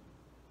it?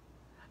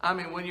 I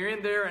mean, when you're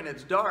in there and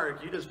it's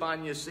dark, you just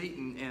find you a seat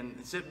and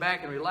sit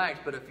back and relax.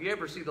 But if you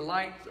ever see the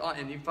lights on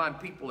and you find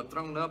people have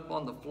thrown up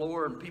on the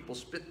floor and people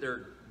spit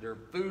their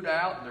food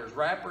out and there's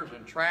wrappers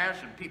and trash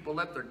and people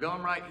left their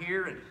gum right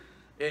here, and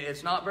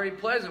it's not very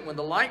pleasant. When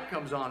the light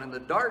comes on in the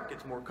dark,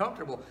 it's more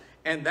comfortable.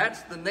 And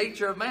that's the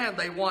nature of man.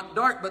 They want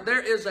dark. But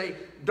there is a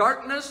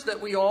darkness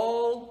that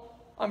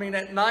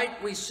at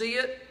night we see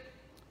it.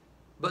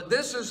 But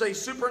this is a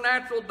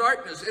supernatural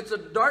darkness. It's a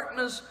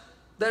darkness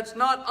that's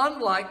not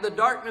unlike the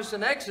darkness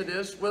in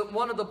Exodus. With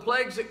one of the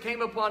plagues that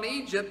came upon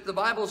Egypt, the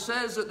Bible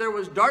says that there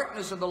was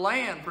darkness in the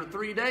land for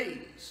 3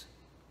 days.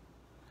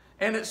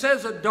 And it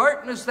says a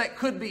darkness that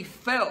could be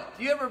felt.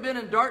 You ever been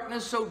in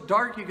darkness so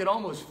dark you could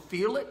almost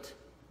feel it?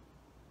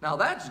 Now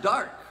that's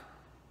dark.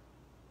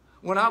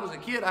 When I was a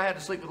kid, I had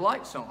to sleep with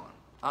lights on.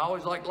 I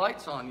always liked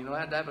lights on. I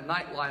had to have a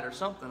night light or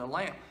something, a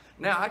lamp.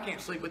 Now I can't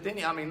sleep with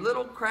any.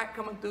 Little crack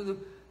coming through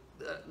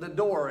the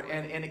door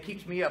and it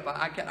keeps me up.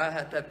 I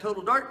have to have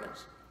total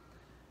darkness.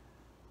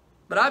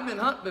 But I've been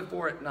hunting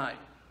before at night.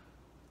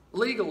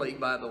 Legally,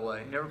 by the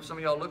way. Some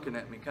of y'all looking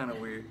at me kind of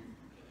weird.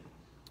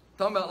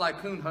 Talking about like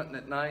coon hunting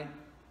at night.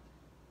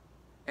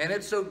 And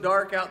it's so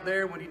dark out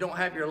there when you don't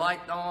have your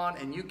light on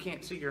and you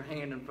can't see your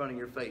hand in front of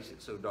your face.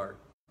 It's so dark.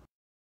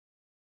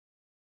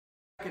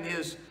 In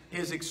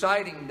his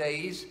exciting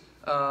days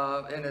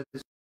and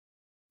his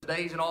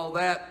days and all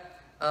that,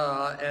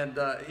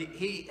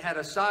 he had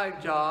a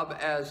side job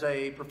as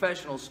a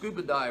professional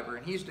scuba diver,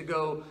 and he used to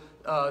go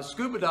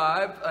scuba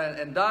dive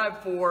and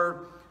dive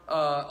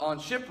on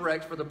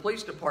shipwrecks for the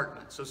police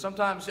department. So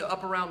sometimes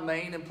up around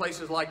Maine and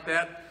places like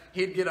that,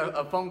 he'd get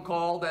a phone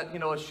call that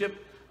a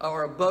ship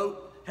or a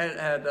boat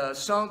had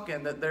sunk,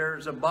 and that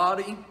there's a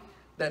body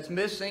that's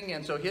missing.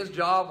 And so his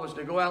job was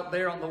to go out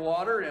there on the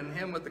water, and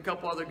him with a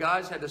couple other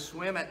guys had to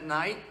swim at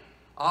night,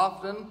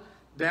 often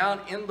down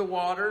in the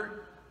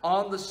water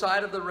on the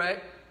side of the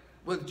wreck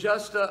with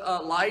just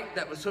a light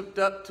that was hooked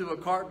up to a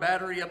car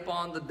battery up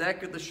on the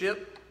deck of the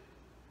ship.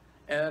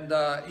 And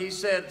he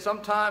said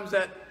sometimes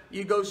that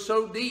you go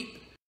so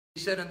deep,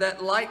 he said, and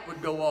that light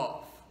would go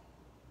off.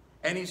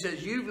 And he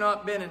says, you've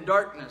not been in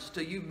darkness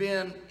till you've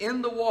been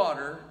in the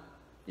water,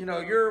 you know,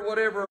 you're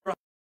whatever,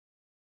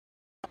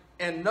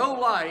 and no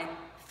light,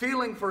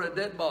 feeling for a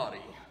dead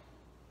body.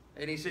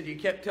 And he said, you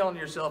kept telling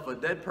yourself, a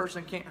dead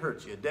person can't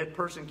hurt you, a dead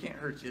person can't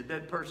hurt you, a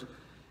dead person.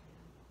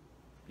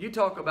 You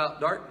talk about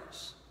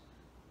darkness.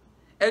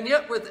 And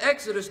yet with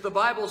Exodus, the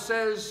Bible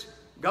says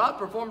God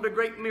performed a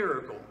great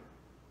miracle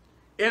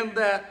in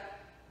that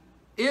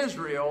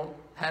Israel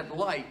had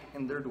light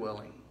in their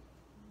dwelling.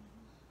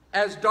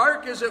 As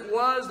dark as it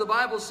was, the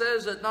Bible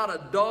says that not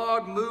a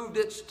dog moved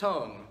its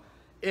tongue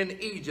in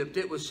Egypt.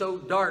 It was so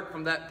dark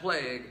from that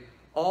plague.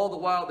 All the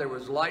while there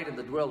was light in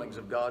the dwellings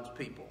of God's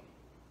people.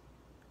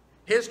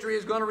 History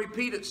is going to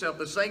repeat itself.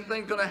 The same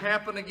thing's going to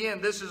happen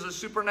again. This is a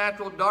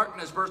supernatural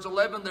darkness. Verse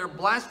 11, they're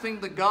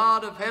blaspheming the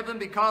God of heaven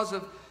because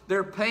of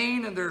their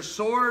pain and their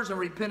sores, and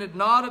repented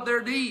not of their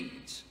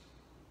deeds.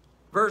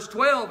 Verse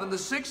 12, and the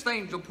sixth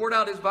angel poured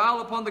out his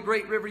vial upon the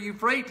great river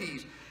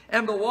Euphrates,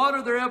 and the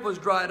water thereof was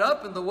dried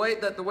up, and the way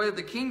of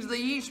the kings of the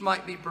east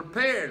might be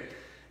prepared.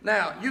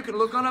 Now, you can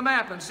look on a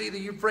map and see the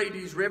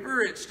Euphrates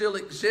River. It still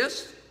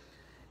exists.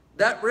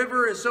 That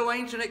river is so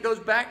ancient it goes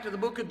back to the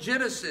book of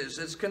Genesis.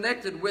 It's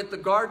connected with the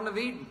Garden of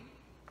Eden.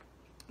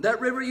 That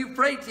river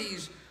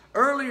Euphrates,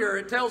 earlier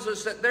it tells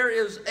us that there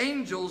is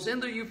angels in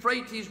the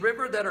Euphrates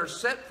River that are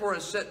set for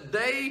a set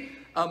day,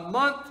 a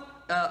month,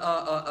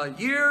 a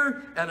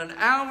year, and an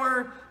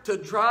hour to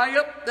dry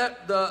up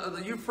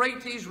the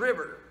Euphrates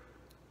River.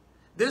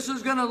 This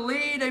is going to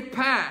lead a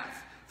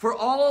path for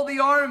all the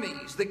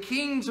armies. The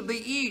kings of the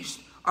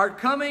east are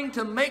coming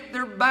to make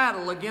their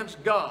battle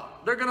against God.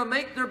 They're going to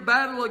make their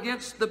battle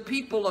against the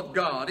people of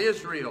God,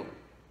 Israel.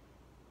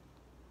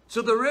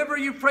 So the river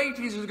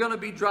Euphrates is going to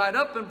be dried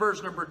up in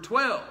verse number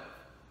 12.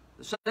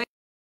 The same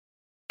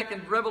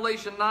in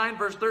Revelation 9,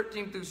 verse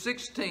 13 through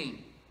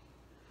 16.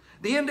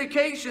 The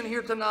indication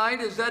here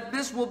tonight is that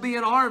this will be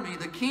an army,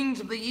 the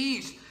kings of the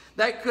east,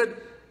 that could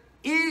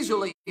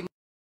easily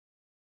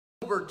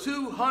over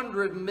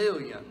 200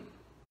 million.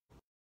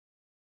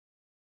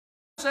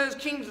 It says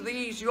kings of the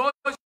east, you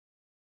always,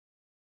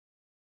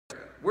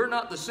 we're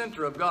not the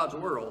center of God's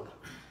world.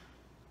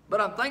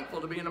 But I'm thankful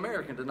to be an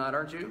American tonight,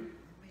 aren't you?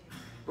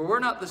 But we're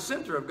not the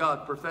center of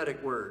God's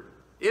prophetic word.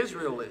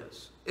 Israel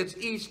is. It's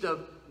east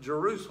of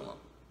Jerusalem.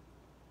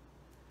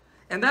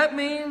 And that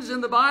means in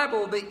the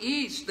Bible, the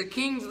east, the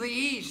kings of the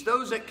east,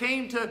 those that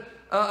came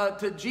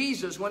to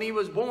Jesus when he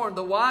was born,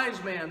 the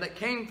wise men that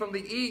came from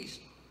the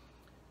east.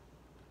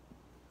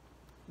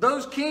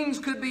 Those kings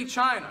could be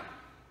China.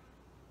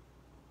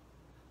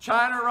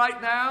 China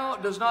right now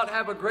does not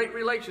have a great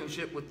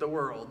relationship with the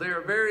world.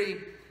 They're a very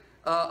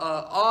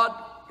odd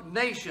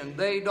nation.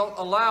 They don't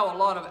allow a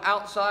lot of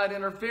outside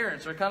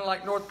interference. They're kind of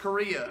like North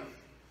Korea.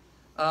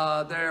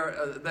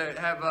 They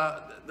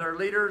have their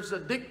leader's a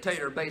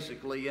dictator,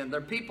 basically, and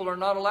their people are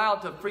not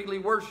allowed to freely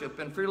worship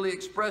and freely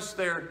express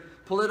their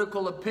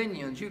political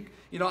opinions. You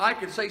know, I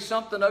could say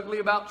something ugly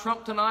about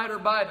Trump tonight or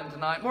Biden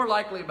tonight. More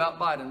likely about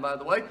Biden, by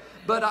the way.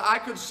 But I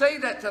could say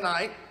that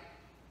tonight,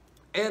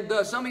 and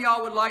some of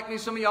y'all would like me,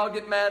 some of y'all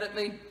get mad at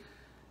me,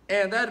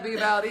 and that'd be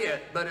about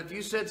it. But if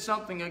you said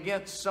something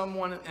against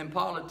someone in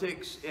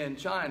politics in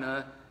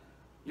China,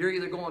 you're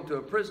either going to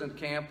a prison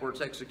camp or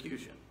it's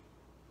execution.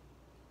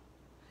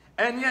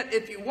 And yet,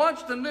 if you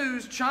watch the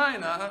news,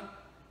 China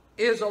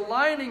is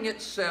aligning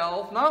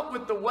itself, not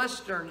with the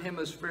Western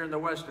hemisphere and the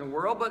Western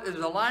world, but is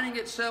aligning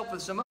itself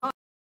with some other.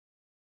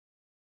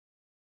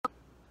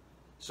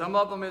 Some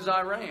of them is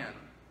Iran.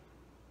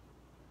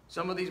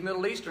 Some of these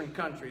Middle Eastern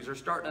countries are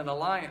starting an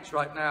alliance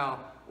right now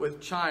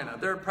with China.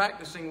 They're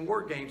practicing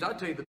war games. I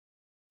tell you,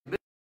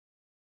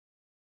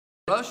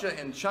 Russia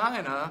and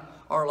China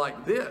are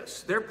like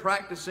this. They're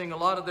practicing a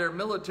lot of their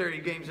military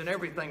games and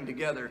everything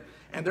together.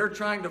 And they're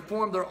trying to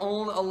form their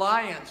own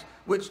alliance,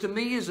 which to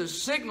me is a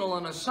signal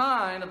and a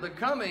sign of the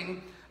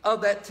coming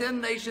of that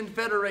 10-nation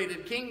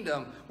federated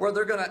kingdom, where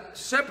they're going to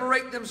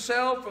separate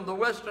themselves from the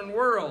Western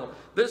world.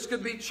 This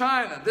could be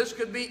China. This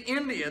could be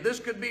India. This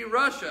could be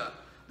Russia.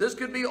 This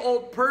could be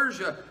old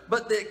Persia.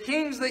 But the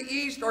kings of the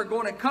East are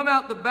going to come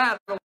out to battle.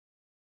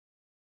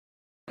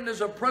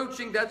 Is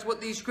approaching. That's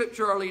what these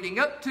scriptures are leading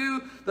up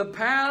to. The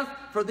path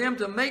for them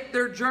to make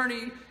their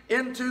journey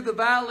into the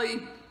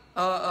valley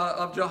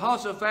of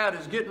Jehoshaphat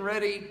is getting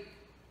ready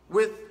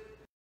with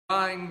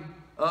drying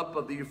up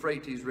of the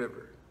Euphrates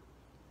River.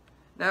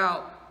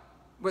 Now,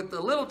 with the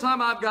little time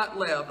I've got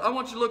left, I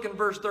want you to look in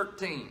verse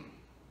 13.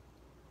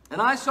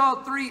 And I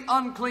saw 3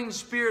 unclean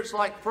spirits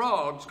like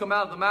frogs come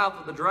out of the mouth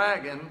of the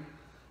dragon,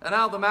 and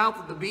out of the mouth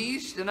of the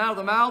beast, and out of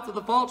the mouth of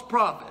the false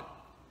prophet.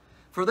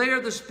 For they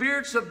are the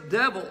spirits of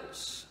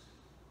devils,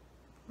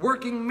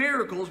 working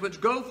miracles,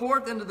 which go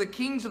forth into the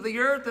kings of the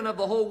earth and of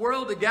the whole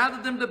world, to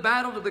gather them to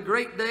battle to the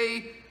great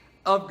day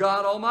of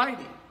God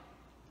Almighty.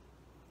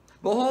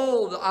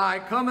 Behold, I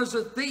come as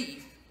a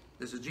thief.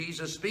 This is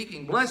Jesus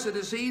speaking. Blessed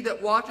is he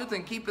that watcheth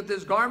and keepeth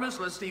his garments,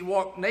 lest he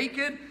walk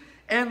naked,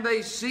 and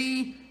they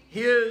see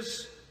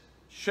his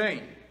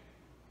shame.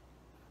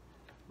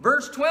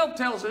 Verse 12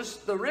 tells us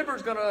the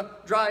river's going to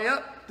dry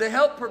up to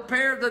help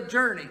prepare the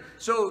journey.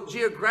 So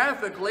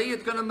geographically,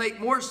 it's going to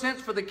make more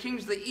sense for the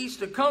kings of the east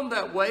to come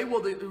that way.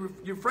 Well, the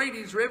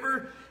Euphrates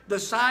River, the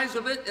size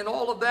of it and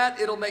all of that,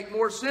 it'll make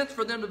more sense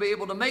for them to be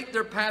able to make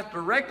their path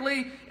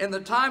directly. In the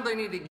time they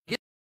need to get to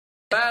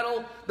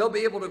battle, they'll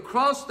be able to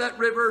cross that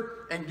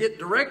river and get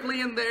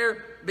directly in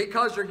there,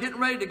 because they're getting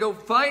ready to go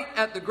fight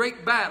at the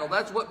great battle.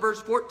 That's what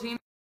verse 14 is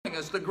telling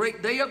us, the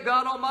great day of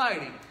God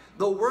Almighty.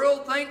 The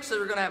world thinks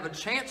they're going to have a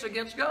chance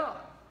against God.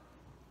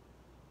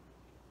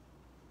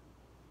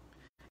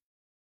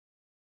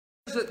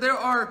 That there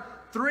are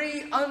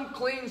 3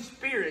 unclean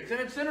spirits, and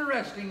it's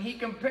interesting, he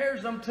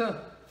compares them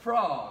to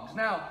frogs.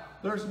 Now,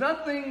 there's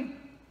nothing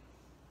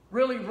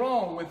really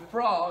wrong with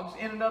frogs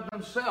in and of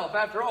themselves.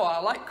 After all, I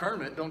like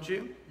Kermit, don't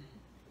you?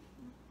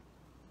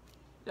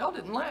 Y'all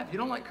didn't laugh. You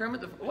don't like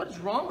Kermit the Frog? What is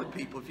wrong with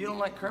people if you don't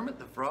like Kermit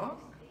the Frog?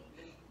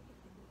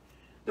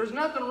 There's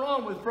nothing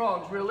wrong with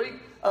frogs, really.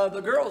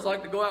 The girls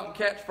like to go out and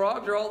catch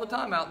frogs. They're all the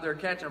time out there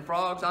catching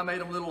frogs. I made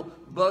them little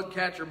bug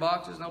catcher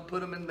boxes, and they'll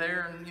put them in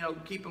there and,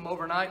 keep them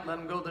overnight, let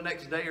them go the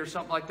next day or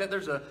something like that.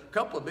 There's a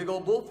couple of big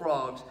old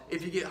bullfrogs.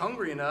 If you get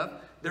hungry enough,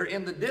 they're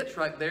in the ditch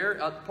right there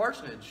at the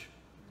parsonage.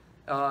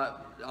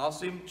 I'll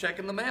see them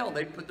checking the mail.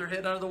 They put their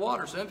head under the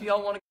water. So if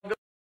y'all want to go,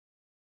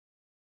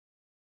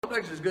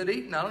 is good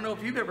eating. I don't know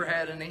if you've ever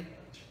had any.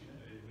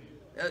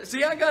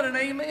 See, I got an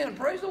amen.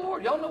 Praise the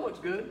Lord. Y'all know what's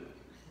good.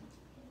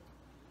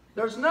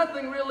 There's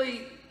nothing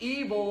really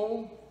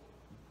evil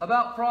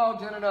about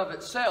frogs in and of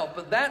itself,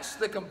 but that's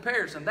the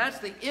comparison. That's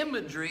the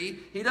imagery.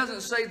 He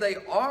doesn't say they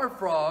are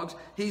frogs.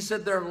 He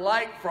said they're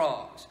like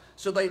frogs.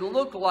 So they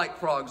look like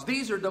frogs.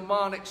 These are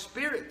demonic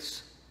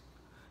spirits.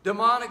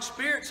 Demonic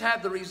spirits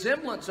have the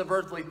resemblance of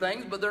earthly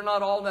things, but they're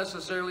not all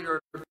necessarily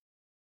earthly.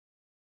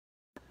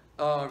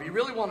 If you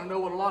really want to know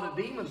what a lot of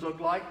demons look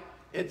like,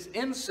 it's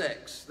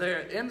insects.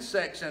 They're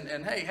insects,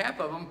 and hey, half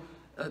of them,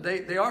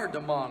 they are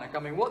demonic. I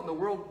mean, what in the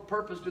world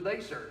purpose do they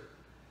serve?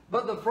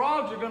 But the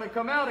frogs are going to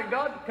come out, and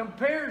God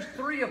compares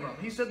 3 of them.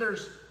 He said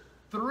there's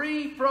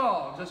 3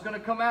 frogs that's going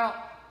to come out,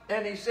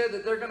 and he said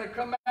that they're going to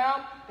come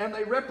out, and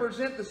they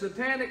represent the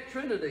satanic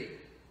trinity.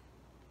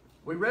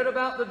 We read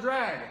about the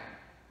dragon.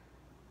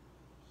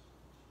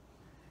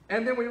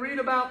 And then we read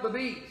about the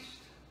beast.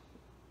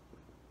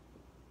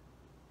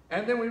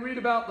 And then we read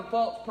about the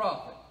false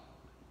prophet.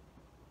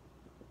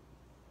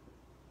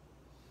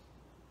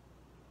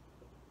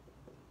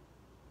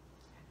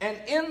 And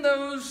in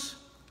those,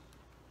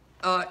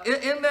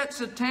 in that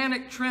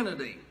satanic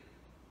trinity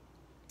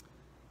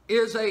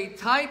is a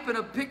type and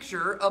a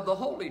picture of the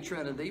Holy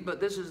Trinity,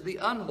 but this is the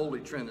unholy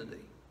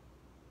Trinity.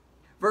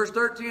 Verse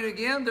 13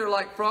 again, they're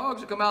like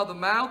frogs that come out of the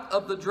mouth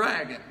of the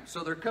dragon.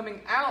 So they're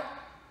coming out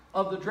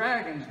of the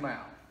dragon's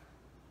mouth.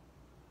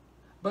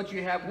 But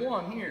you have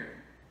one here.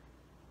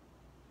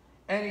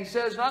 And he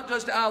says not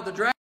just out of the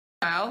dragon's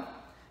mouth,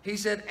 he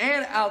said,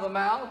 and out of the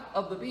mouth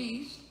of the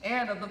beast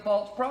and of the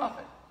false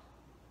prophet.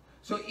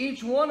 So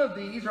each one of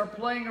these are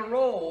playing a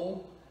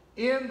role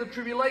in the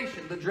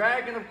tribulation. The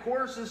dragon, of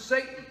course, is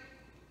Satan.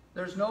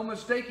 There's no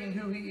mistaking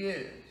who he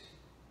is.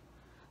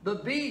 The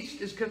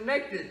beast is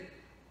connected,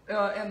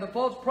 and the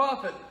false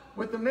prophet,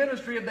 with the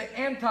ministry of the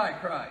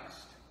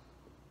Antichrist.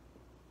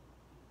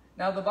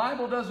 Now, the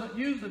Bible doesn't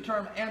use the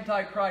term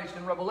Antichrist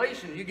in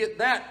Revelation. You get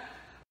that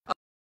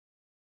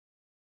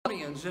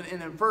in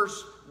 1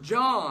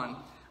 John.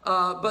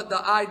 But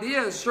the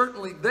idea is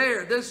certainly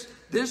there. This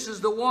is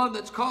the one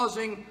that's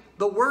causing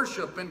the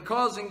worship and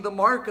causing the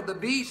mark of the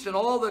beast and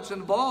all that's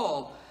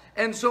involved.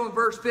 And so in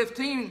verse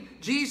 15,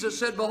 Jesus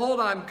said, behold,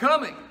 I'm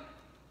coming.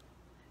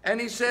 And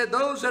he said,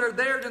 those that are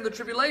there in the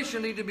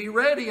tribulation need to be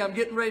ready. I'm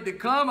getting ready to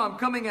come. I'm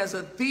coming as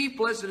a thief.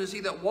 Blessed is he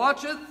that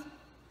watcheth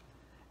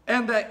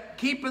and that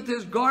keepeth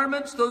his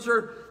garments. Those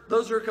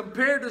are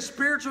compared to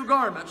spiritual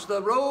garments.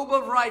 The robe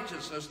of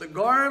righteousness, the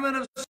garment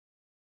of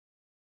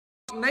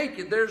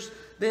naked. There's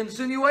the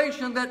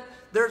insinuation that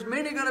there's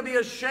many going to be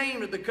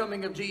ashamed at the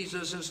coming of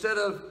Jesus instead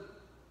of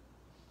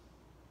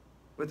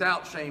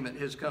without shame at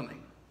his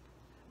coming.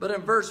 But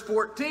in verse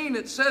 14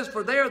 it says,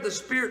 for they are the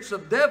spirits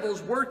of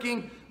devils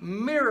working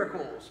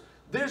miracles.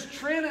 This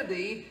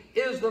Trinity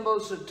is the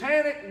most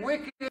satanic,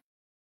 wicked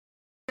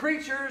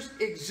creature's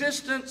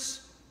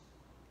existence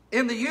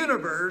in the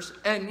universe,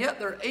 and yet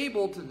they're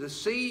able to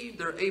deceive,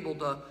 they're able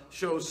to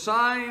show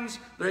signs,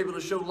 they're able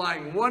to show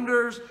lying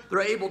wonders, they're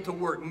able to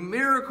work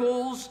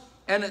miracles,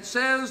 and it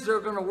says they're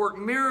going to work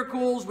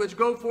miracles which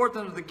go forth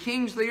unto the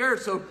kings of the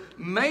earth. So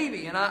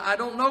maybe, and I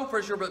don't know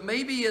for sure, but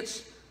maybe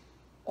it's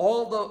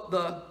all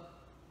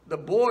the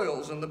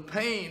boils and the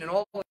pain and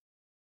all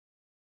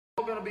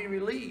going to be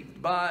relieved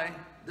by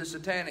the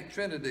satanic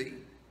trinity,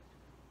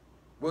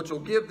 which will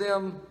give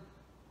them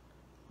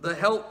the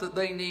help that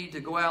they need to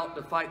go out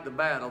to fight the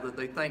battle that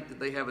they think that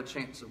they have a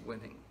chance of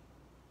winning.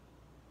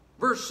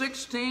 Verse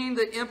 16,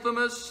 the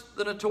infamous,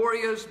 the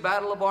notorious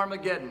Battle of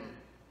Armageddon.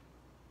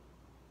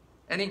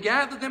 And he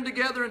gathered them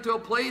together into a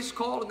place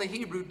called in the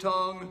Hebrew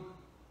tongue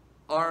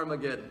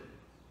Armageddon.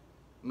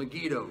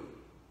 Megiddo.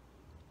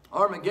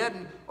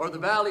 Armageddon, or the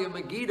valley of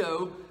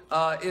Megiddo,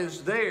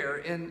 is there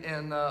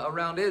in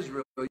around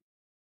Israel.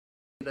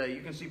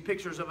 You can see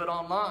pictures of it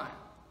online.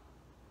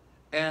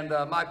 And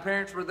my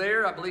parents were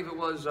there, I believe it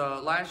was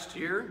last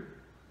year.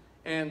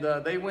 And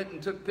they went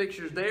and took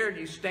pictures there. And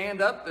you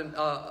stand up and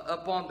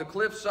up on the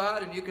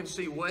cliffside, and you can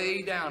see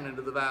way down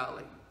into the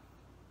valley.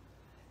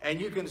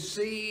 And you can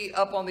see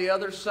up on the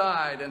other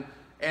side.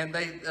 And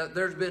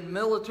there's been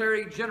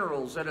military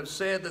generals that have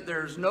said that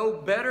there's no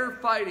better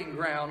fighting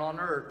ground on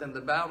earth than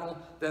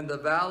the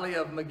valley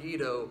of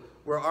Megiddo,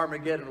 where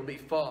Armageddon will be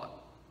fought.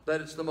 That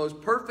it's the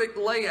most perfect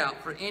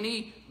layout for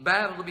any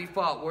battle to be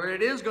fought. Where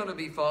it is going to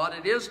be fought,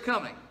 it is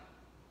coming.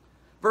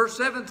 Verse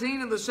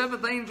 17, and the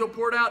seventh angel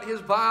poured out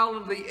his vial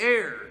into the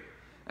air.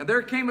 And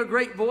there came a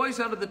great voice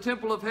out of the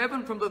temple of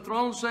heaven from the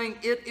throne, saying,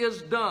 It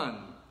is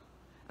done.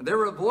 And there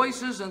were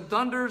voices and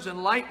thunders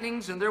and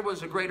lightnings, and there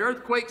was a great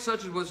earthquake,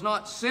 such as was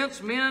not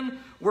since men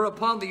were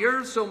upon the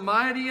earth, so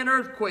mighty an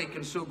earthquake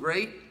and so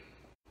great.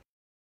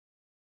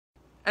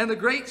 And the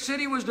great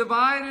city was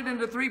divided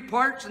into 3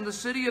 parts, and the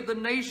city of the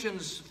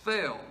nations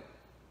fell.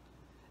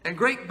 And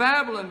great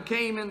Babylon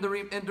came into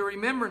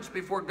remembrance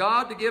before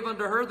God to give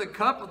unto her the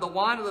cup of the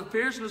wine of the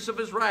fierceness of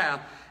his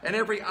wrath. And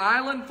every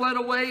island fled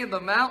away, and the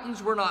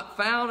mountains were not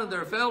found, and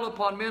there fell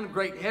upon men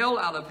great hail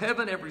out of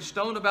heaven, every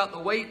stone about the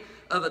weight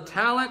of a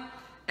talent.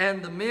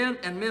 And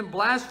men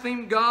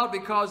blasphemed God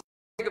because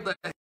of the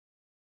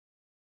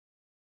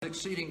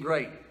exceeding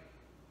great.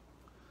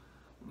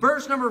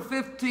 Verse number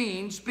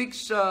 15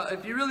 speaks,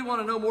 if you really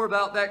want to know more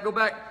about that, go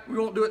back. We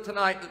won't do it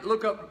tonight, but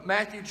look up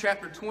Matthew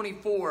chapter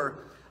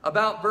 24,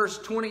 about verse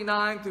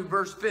 29 through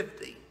verse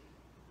 50.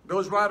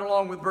 Goes right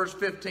along with verse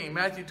 15.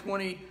 Matthew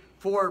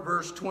 24,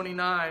 verse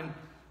 29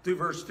 through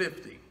verse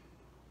 50.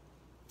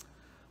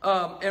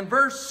 In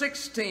verse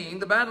 16,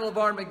 the Battle of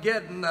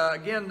Armageddon,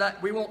 again,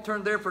 that we won't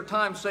turn there for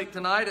time's sake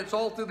tonight. It's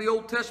all through the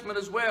Old Testament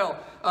as well.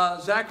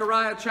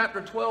 Zechariah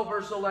chapter 12,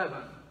 verse 11.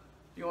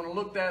 If you want to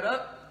look that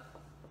up.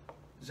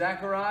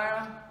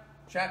 Zechariah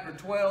chapter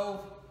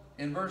 12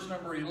 in verse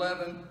number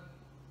 11.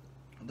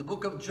 The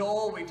book of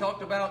Joel, we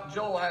talked about.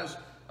 Joel has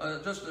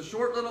just a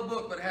short little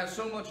book, but has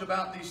so much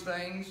about these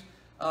things.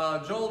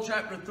 Joel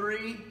chapter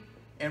 3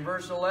 and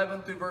verse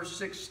 11 through verse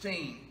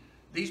 16.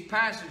 These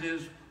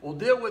passages will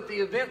deal with the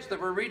events that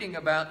we're reading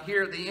about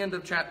here at the end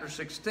of chapter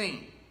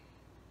 16.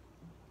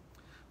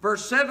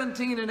 Verse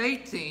 17 and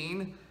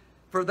 18,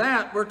 for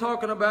that we're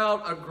talking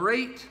about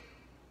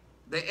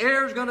the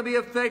air is going to be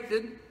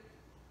affected.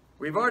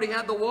 We've already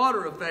had the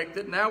water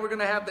affected. Now we're going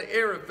to have the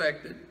air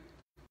affected.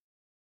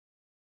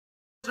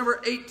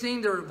 Number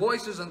 18, there were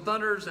voices and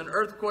thunders and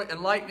earthquake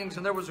and lightnings,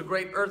 and there was a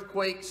great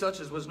earthquake, such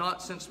as was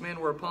not since men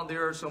were upon the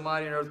earth, so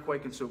mighty an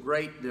earthquake and so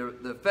great.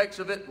 The effects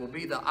of it will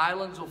be the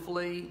islands will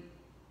flee.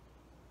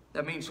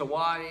 That means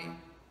Hawaii.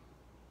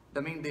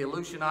 That means the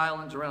Aleutian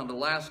Islands around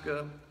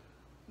Alaska.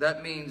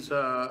 That means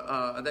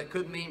that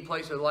could mean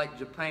places like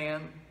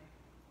Japan.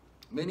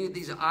 Many of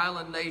these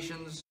island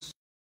nations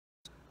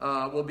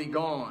will be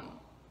gone.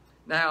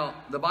 Now,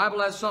 the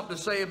Bible has something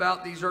to say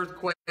about these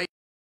earthquakes.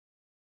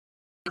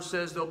 It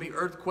says there'll be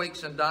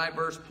earthquakes in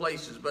diverse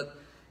places. But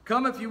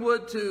come, if you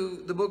would,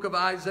 to the book of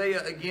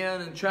Isaiah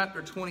again in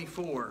chapter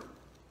 24.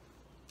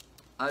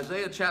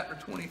 Isaiah chapter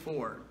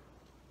 24.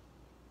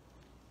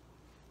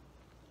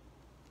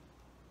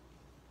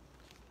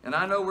 And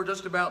I know we're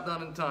just about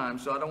done in time,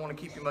 so I don't want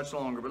to keep you much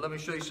longer. But let me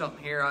show you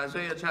something here.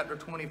 Isaiah chapter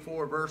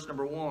 24, verse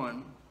number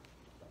 1.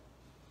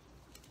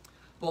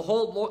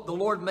 Behold, the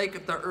Lord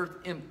maketh the earth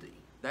empty.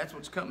 That's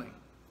what's coming.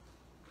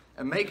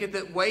 And maketh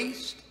it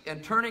waste,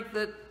 and turneth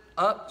it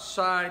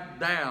upside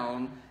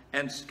down,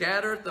 and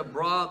scattereth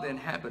abroad the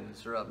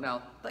inhabitants thereof.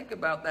 Now, think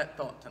about that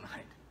thought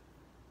tonight.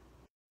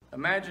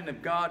 Imagine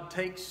if God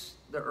takes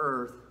the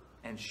earth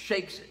and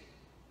shakes it.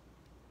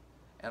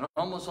 And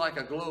almost like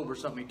a globe or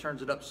something, he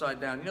turns it upside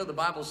down. You know, the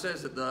Bible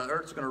says that the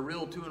earth's going to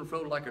reel to and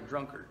fro like a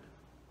drunkard.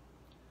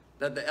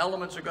 That the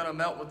elements are going to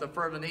melt with the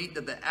fervent heat,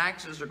 that the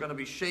axes are going to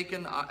be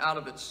shaken out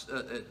of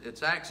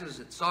its axis,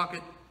 its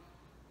socket.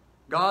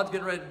 God's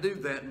getting ready to do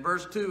that. In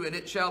verse 2, and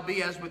it shall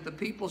be as with the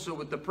people, so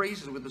with the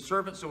priests, and with the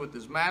servants, so with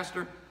his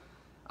master.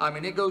 I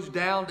mean, it goes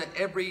down to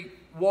every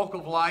walk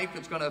of life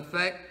it's going to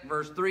affect.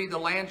 Verse 3, the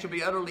land shall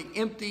be utterly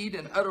emptied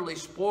and utterly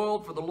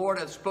spoiled, for the Lord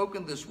hath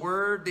spoken this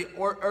word. The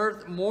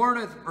earth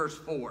mourneth, verse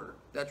 4.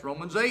 That's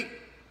Romans 8.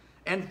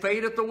 And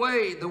fadeth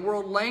away. The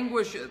world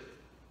languisheth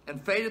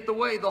and fadeth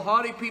away. The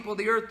haughty people of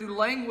the earth do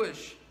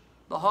languish.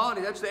 The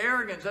haughty, that's the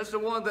arrogance. That's the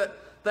one that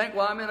think,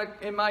 well, I'm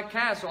in my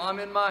castle. I'm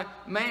in my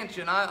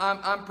mansion.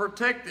 I'm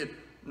protected.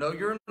 No,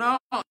 you're not.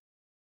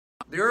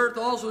 The earth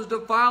also is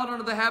defiled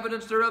unto the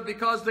inhabitants thereof,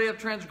 because they have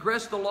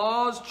transgressed the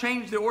laws,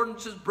 changed the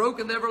ordinances,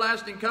 broken the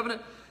everlasting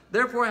covenant.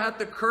 Therefore hath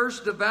the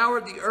curse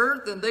devoured the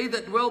earth, and they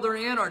that dwell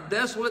therein are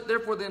desolate.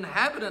 Therefore the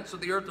inhabitants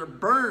of the earth are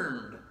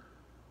burned.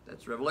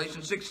 That's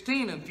Revelation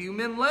 16, and few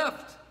men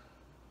left.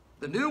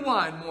 The new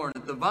wine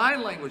mourneth, the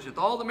vine languisheth,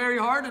 all the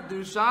merry-hearted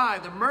do sigh,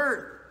 the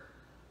mirth.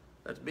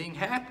 That's being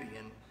happy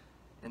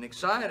and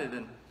excited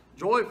and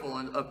joyful,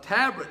 and of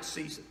tabrets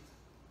ceaseth.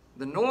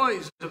 The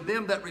noise of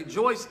them that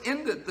rejoice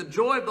endeth, the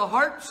joy of the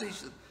harp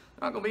ceaseth.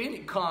 There's not going to be any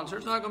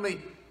concerts, not going to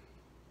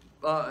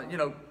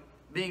be,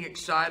 being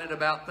excited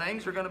about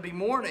things. They're going to be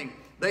mourning.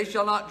 They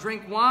shall not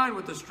drink wine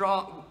with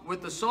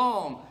the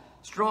song.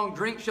 Strong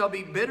drink shall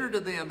be bitter to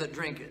them that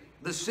drink it.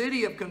 The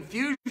city of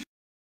confusion,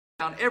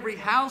 every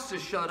house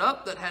is shut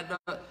up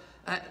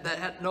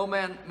that no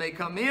man may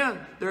come in.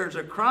 There's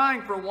a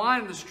crying for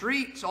wine in the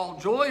streets. All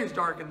joy is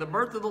darkened. The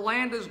mirth of the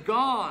land is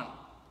gone.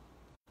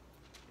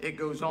 It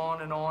goes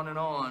on and on and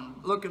on.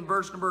 Look in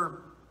verse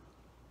number.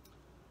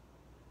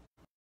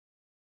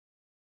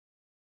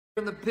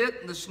 In the pit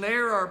and the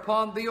snare are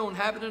upon thee, O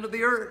inhabitant of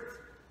the earth.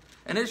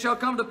 And it shall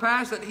come to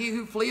pass that he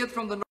who fleeth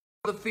from the north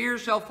of the fear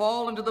shall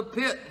fall into the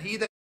pit. He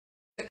that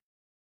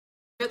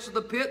gets to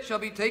the pit shall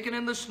be taken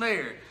in the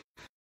snare.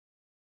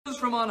 The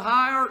from on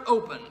high are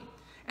open,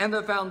 and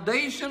the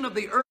foundation of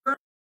the earth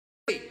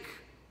shake.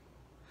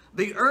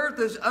 The earth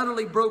is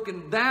utterly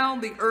broken down.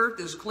 The earth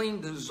is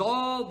clean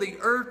dissolved. The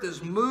earth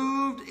is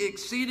moved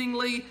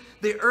exceedingly.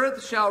 The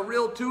earth shall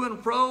reel to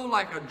and fro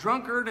like a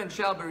drunkard, and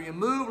shall be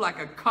removed like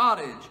a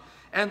cottage.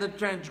 And the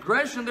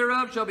transgression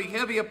thereof shall be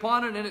heavy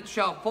upon it, and it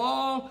shall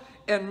fall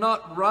and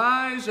not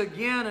rise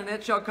again. And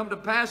it shall come to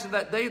pass in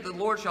that day that the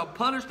Lord shall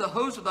punish the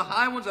hosts of the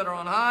high ones that are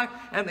on high,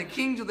 and the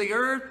kings of the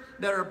earth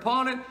that are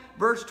upon it.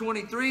 Verse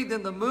 23,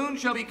 then the moon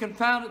shall be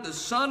confounded, the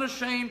sun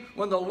ashamed,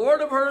 when the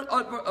Lord of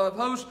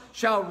hosts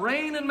shall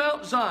reign in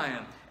Mount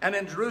Zion and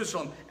in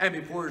Jerusalem, and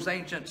before his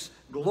ancients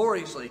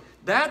gloriously.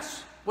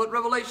 That's what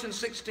Revelation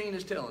 16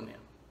 is telling you.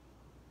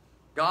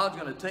 God's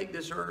going to take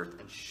this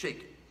earth and shake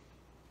it.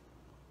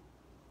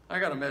 I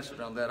got a message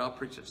on that. I'll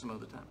preach it some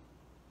other time.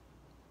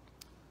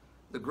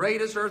 The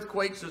greatest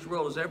earthquakes this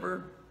world has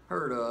ever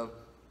heard of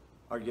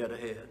are yet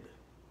ahead.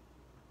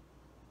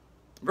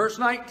 Verse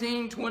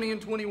 19, 20,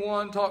 and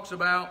 21 talks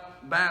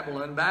about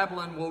Babylon.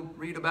 Babylon we'll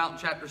read about in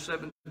chapter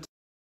 17. I don't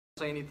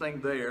say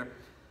anything there.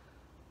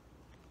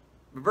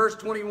 Verse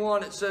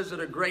 21, it says that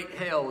a great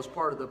hail was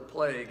part of the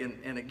plague.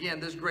 And again,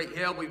 this great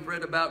hail, we've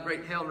read about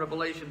great hail in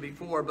Revelation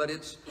before, but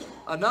it's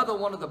another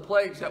one of the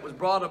plagues that was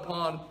brought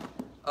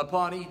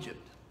upon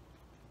Egypt.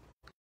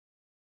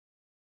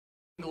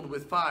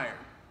 With fire.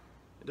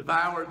 It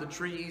devoured the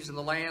trees and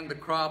the land, the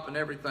crop and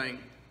everything.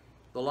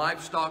 The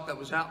livestock that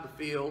was out in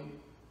the field.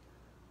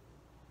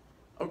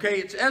 Okay,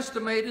 it's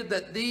estimated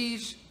that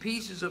these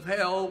pieces of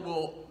hail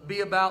will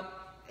be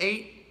about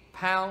 8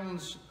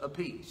 pounds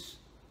apiece.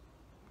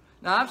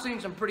 Now, I've seen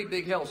some pretty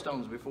big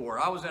hailstones before.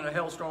 I was in a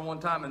hailstorm one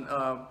time in,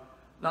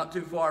 not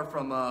too far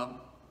from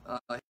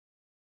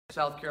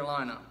South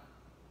Carolina.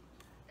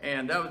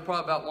 And that was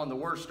probably about one of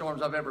the worst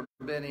storms I've ever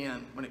been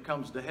in when it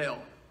comes to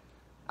hail.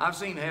 I've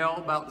seen hail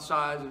about the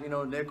size of,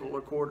 a nickel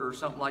or quarter or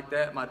something like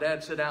that. My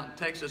dad said out in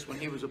Texas when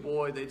he was a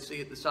boy, they'd see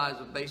it the size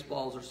of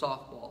baseballs or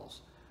softballs.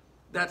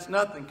 That's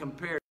nothing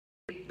compared.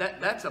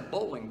 That's a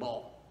bowling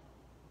ball.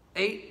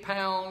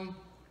 8-pound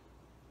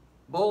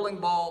bowling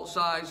ball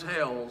size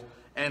hail,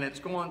 and it's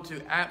going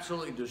to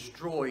absolutely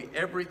destroy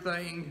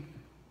everything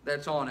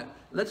that's on it.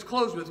 Let's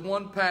close with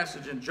one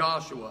passage in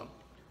Joshua.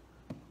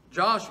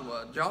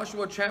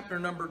 Joshua chapter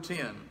number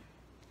 10.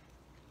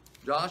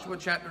 Joshua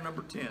chapter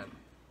number 10.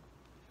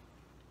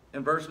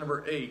 And verse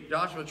number 8.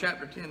 Joshua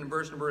chapter 10 and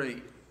verse number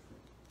 8.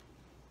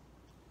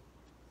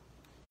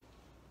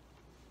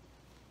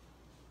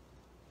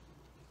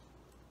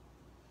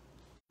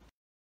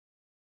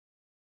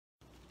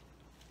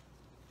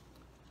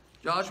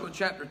 Joshua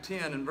chapter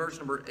 10 and verse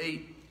number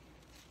 8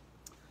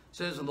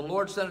 says, and the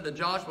Lord said unto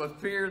Joshua,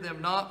 fear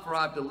them not, for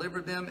I have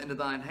delivered them into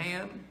thine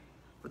hand.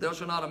 For there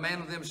shall not a man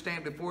of them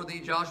stand before thee.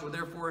 Joshua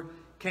therefore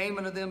came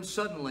unto them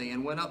suddenly,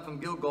 and went up from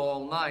Gilgal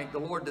all night. The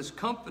Lord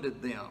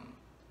discomfited them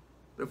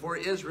before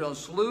Israel, and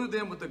slew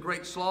them with a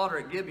great slaughter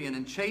at Gibeon,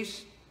 and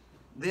chased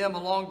them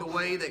along the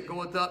way that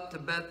goeth up to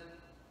Beth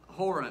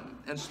Horon,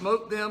 and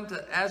smote them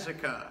to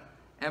Azekah,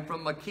 and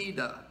from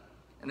Makkedah.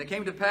 And it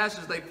came to pass,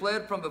 as they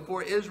fled from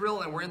before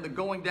Israel, and were in the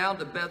going down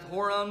to Beth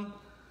Horon,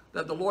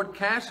 that the Lord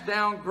cast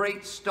down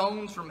great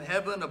stones from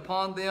heaven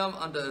upon them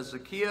unto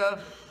Ezekiah,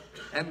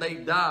 and they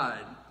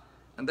died.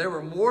 And there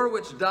were more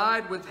which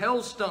died with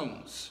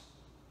hailstones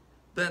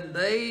than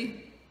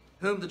they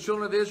whom the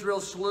children of Israel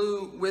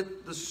slew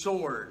with the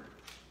sword.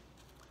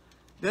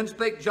 Then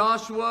spake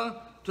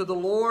Joshua to the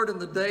Lord in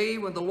the day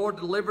when the Lord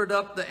delivered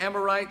up the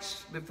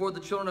Amorites before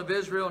the children of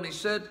Israel. And he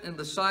said in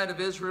the sight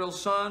of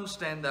Israel's sons,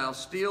 stand thou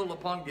still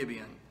upon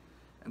Gibeon,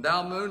 and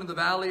thou moon in the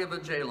valley of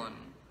Ajalon.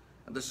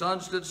 And the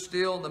sun stood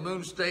still, and the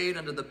moon stayed,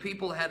 until the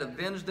people had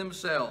avenged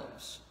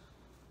themselves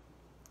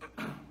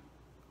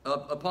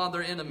upon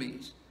their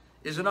enemies.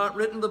 Is it not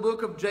written in the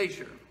book of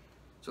Jasher?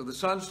 So the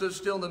sun stood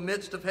still in the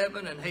midst of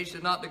heaven, and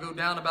hasted not to go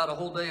down about a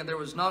whole day. And there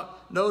was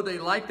no day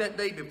like that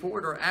day before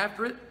it or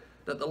after it.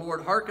 that the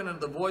Lord hearkened unto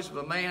the voice of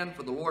a man,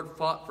 for the Lord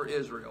fought for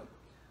Israel.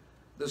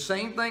 The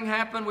same thing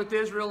happened with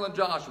Israel and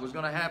Joshua was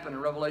going to happen in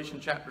Revelation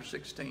chapter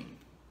 16.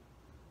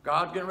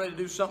 God's getting ready to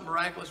do something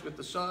miraculous with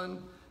the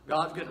sun.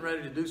 God's getting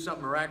ready to do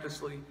something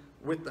miraculously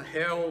with the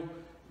hell.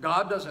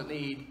 God doesn't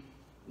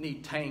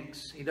need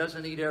tanks. He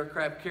doesn't need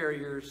aircraft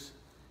carriers.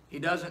 He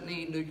doesn't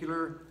need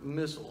nuclear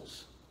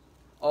missiles.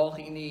 All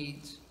he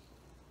needs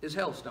is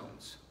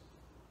hailstones.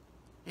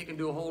 He can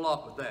do a whole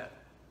lot with that.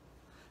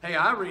 Hey,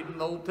 I read in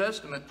the Old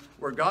Testament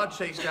where God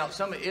chased out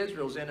some of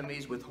Israel's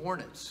enemies with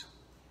hornets.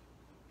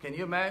 Can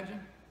you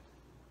imagine?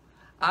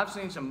 I've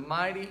seen some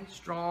mighty,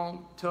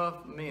 strong,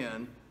 tough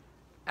men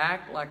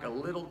act like a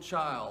little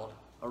child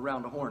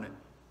around a hornet.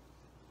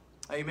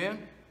 Amen?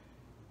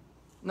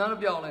 None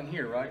of y'all in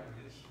here, right?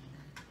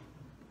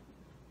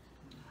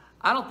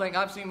 I don't think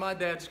I've seen my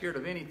dad scared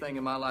of anything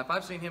in my life.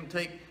 I've seen him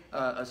take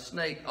a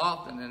snake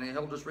often, and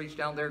he'll just reach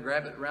down there,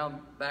 grab it around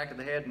the back of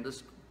the head, and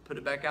just put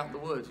it back out in the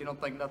woods. He don't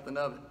think nothing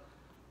of it.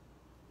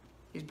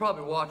 He's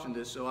probably watching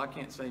this, so I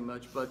can't say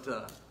much, but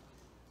the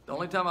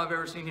only time I've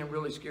ever seen him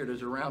really scared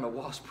is around a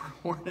wasp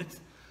or hornet.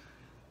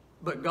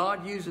 But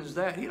God uses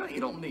that. He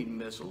don't need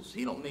missiles.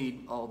 He don't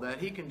need all that.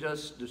 He can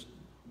just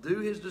do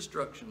his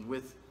destruction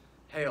with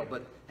hail.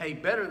 But hey,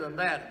 better than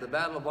that, the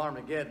Battle of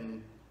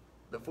Armageddon,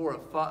 before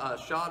a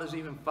shot is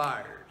even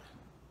fired,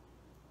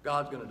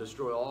 God's going to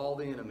destroy all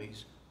the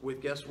enemies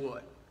with, guess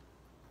what?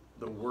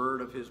 The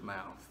word of his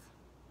mouth.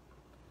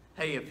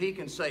 Hey, if he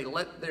can say,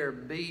 let there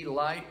be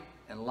light,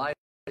 and light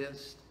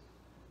exists,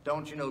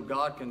 don't you know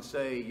God can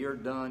say, you're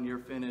done, you're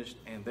finished,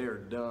 and they're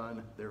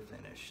done, they're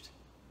finished.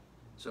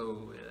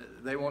 So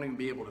they won't even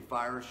be able to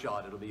fire a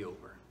shot. It'll be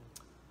over.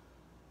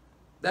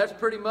 That's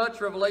pretty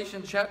much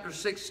Revelation chapter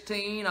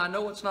 16. I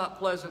know it's not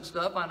pleasant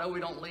stuff. I know we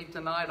don't leave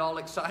tonight all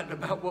excited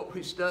about what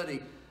we study.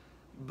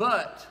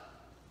 But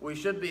we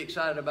should be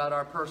excited about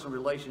our personal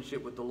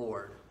relationship with the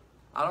Lord.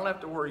 I don't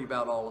have to worry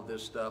about all of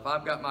this stuff.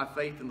 I've got my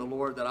faith in the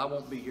Lord that I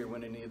won't be here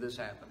when any of this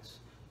happens.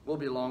 We'll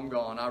be long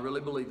gone. I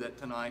really believe that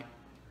tonight.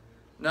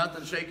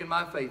 Nothing shaking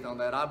my faith on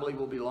that. I believe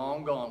we'll be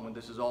long gone when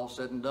this is all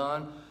said and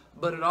done.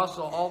 But it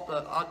also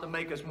ought to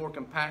make us more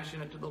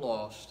compassionate to the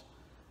lost,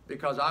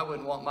 because I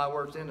wouldn't want my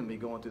worst enemy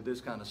going through this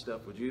kind of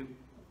stuff, would you?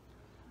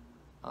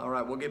 All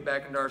right, we'll get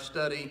back into our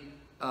study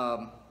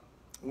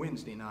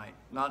Wednesday night.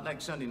 Not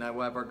next Sunday night,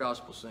 we'll have our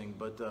gospel sing,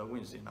 but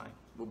Wednesday night.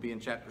 We'll be in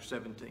chapter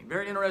 17.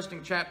 Very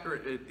interesting chapter.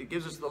 It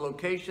gives us the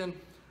location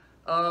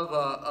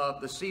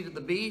of the seed of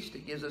the beast.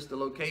 It gives us the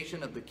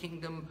location of the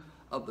kingdom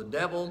of the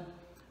devil.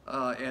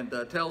 And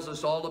tells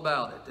us all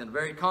about it. And a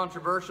very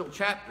controversial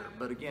chapter,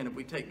 but again, if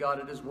we take God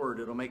at his word,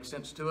 it'll make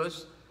sense to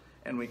us,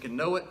 and we can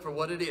know it for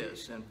what it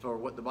is and for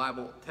what the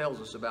Bible tells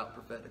us about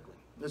prophetically.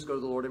 Let's go to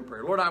the Lord in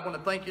prayer. Lord, I want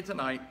to thank you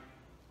tonight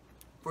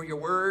for your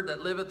word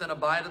that liveth and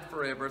abideth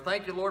forever.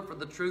 Thank you, Lord, for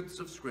the truths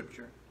of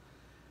Scripture.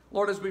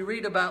 Lord, as we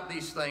read about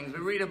these things, we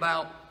read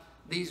about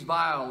these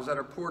vials that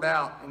are poured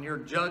out in your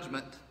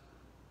judgment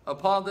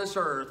upon this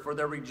earth for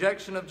their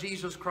rejection of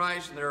Jesus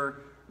Christ and their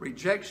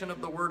rejection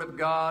of the Word of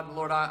God.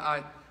 Lord,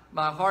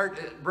 my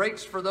heart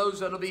breaks for those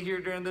that will be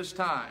here during this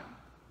time,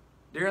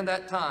 during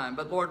that time.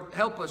 But Lord,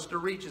 help us to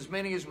reach as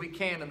many as we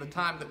can in the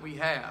time that we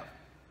have.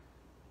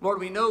 Lord,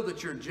 we know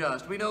that you're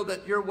just. We know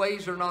that your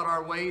ways are not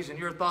our ways and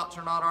your thoughts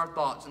are not our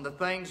thoughts. And the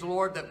things,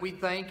 Lord, that we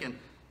think and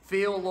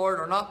feel,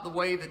 Lord, are not the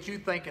way that you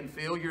think and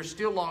feel. You're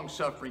still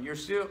long-suffering. You're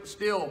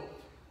still,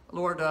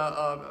 Lord,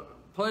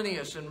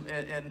 plenteous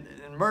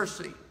in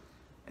mercy.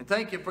 And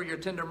thank you for your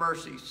tender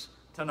mercies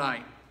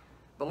tonight.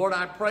 But Lord,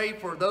 I pray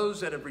for those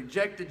that have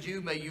rejected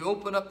you. May you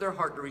open up their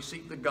heart to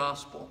receive the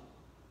gospel.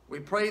 We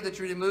pray that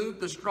you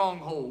remove the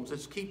strongholds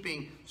that's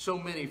keeping so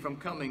many from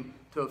coming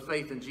to a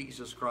faith in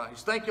Jesus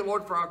Christ. Thank you,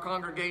 Lord, for our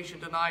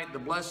congregation tonight, the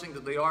blessing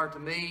that they are to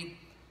me,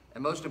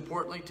 and most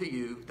importantly to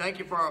you. Thank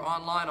you for our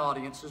online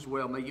audience as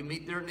well. May you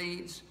meet their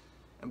needs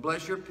and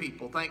bless your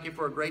people. Thank you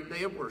for a great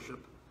day of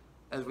worship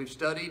as we've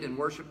studied and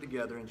worshiped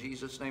together. In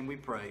Jesus' name we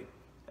pray.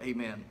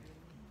 Amen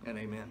and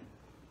amen.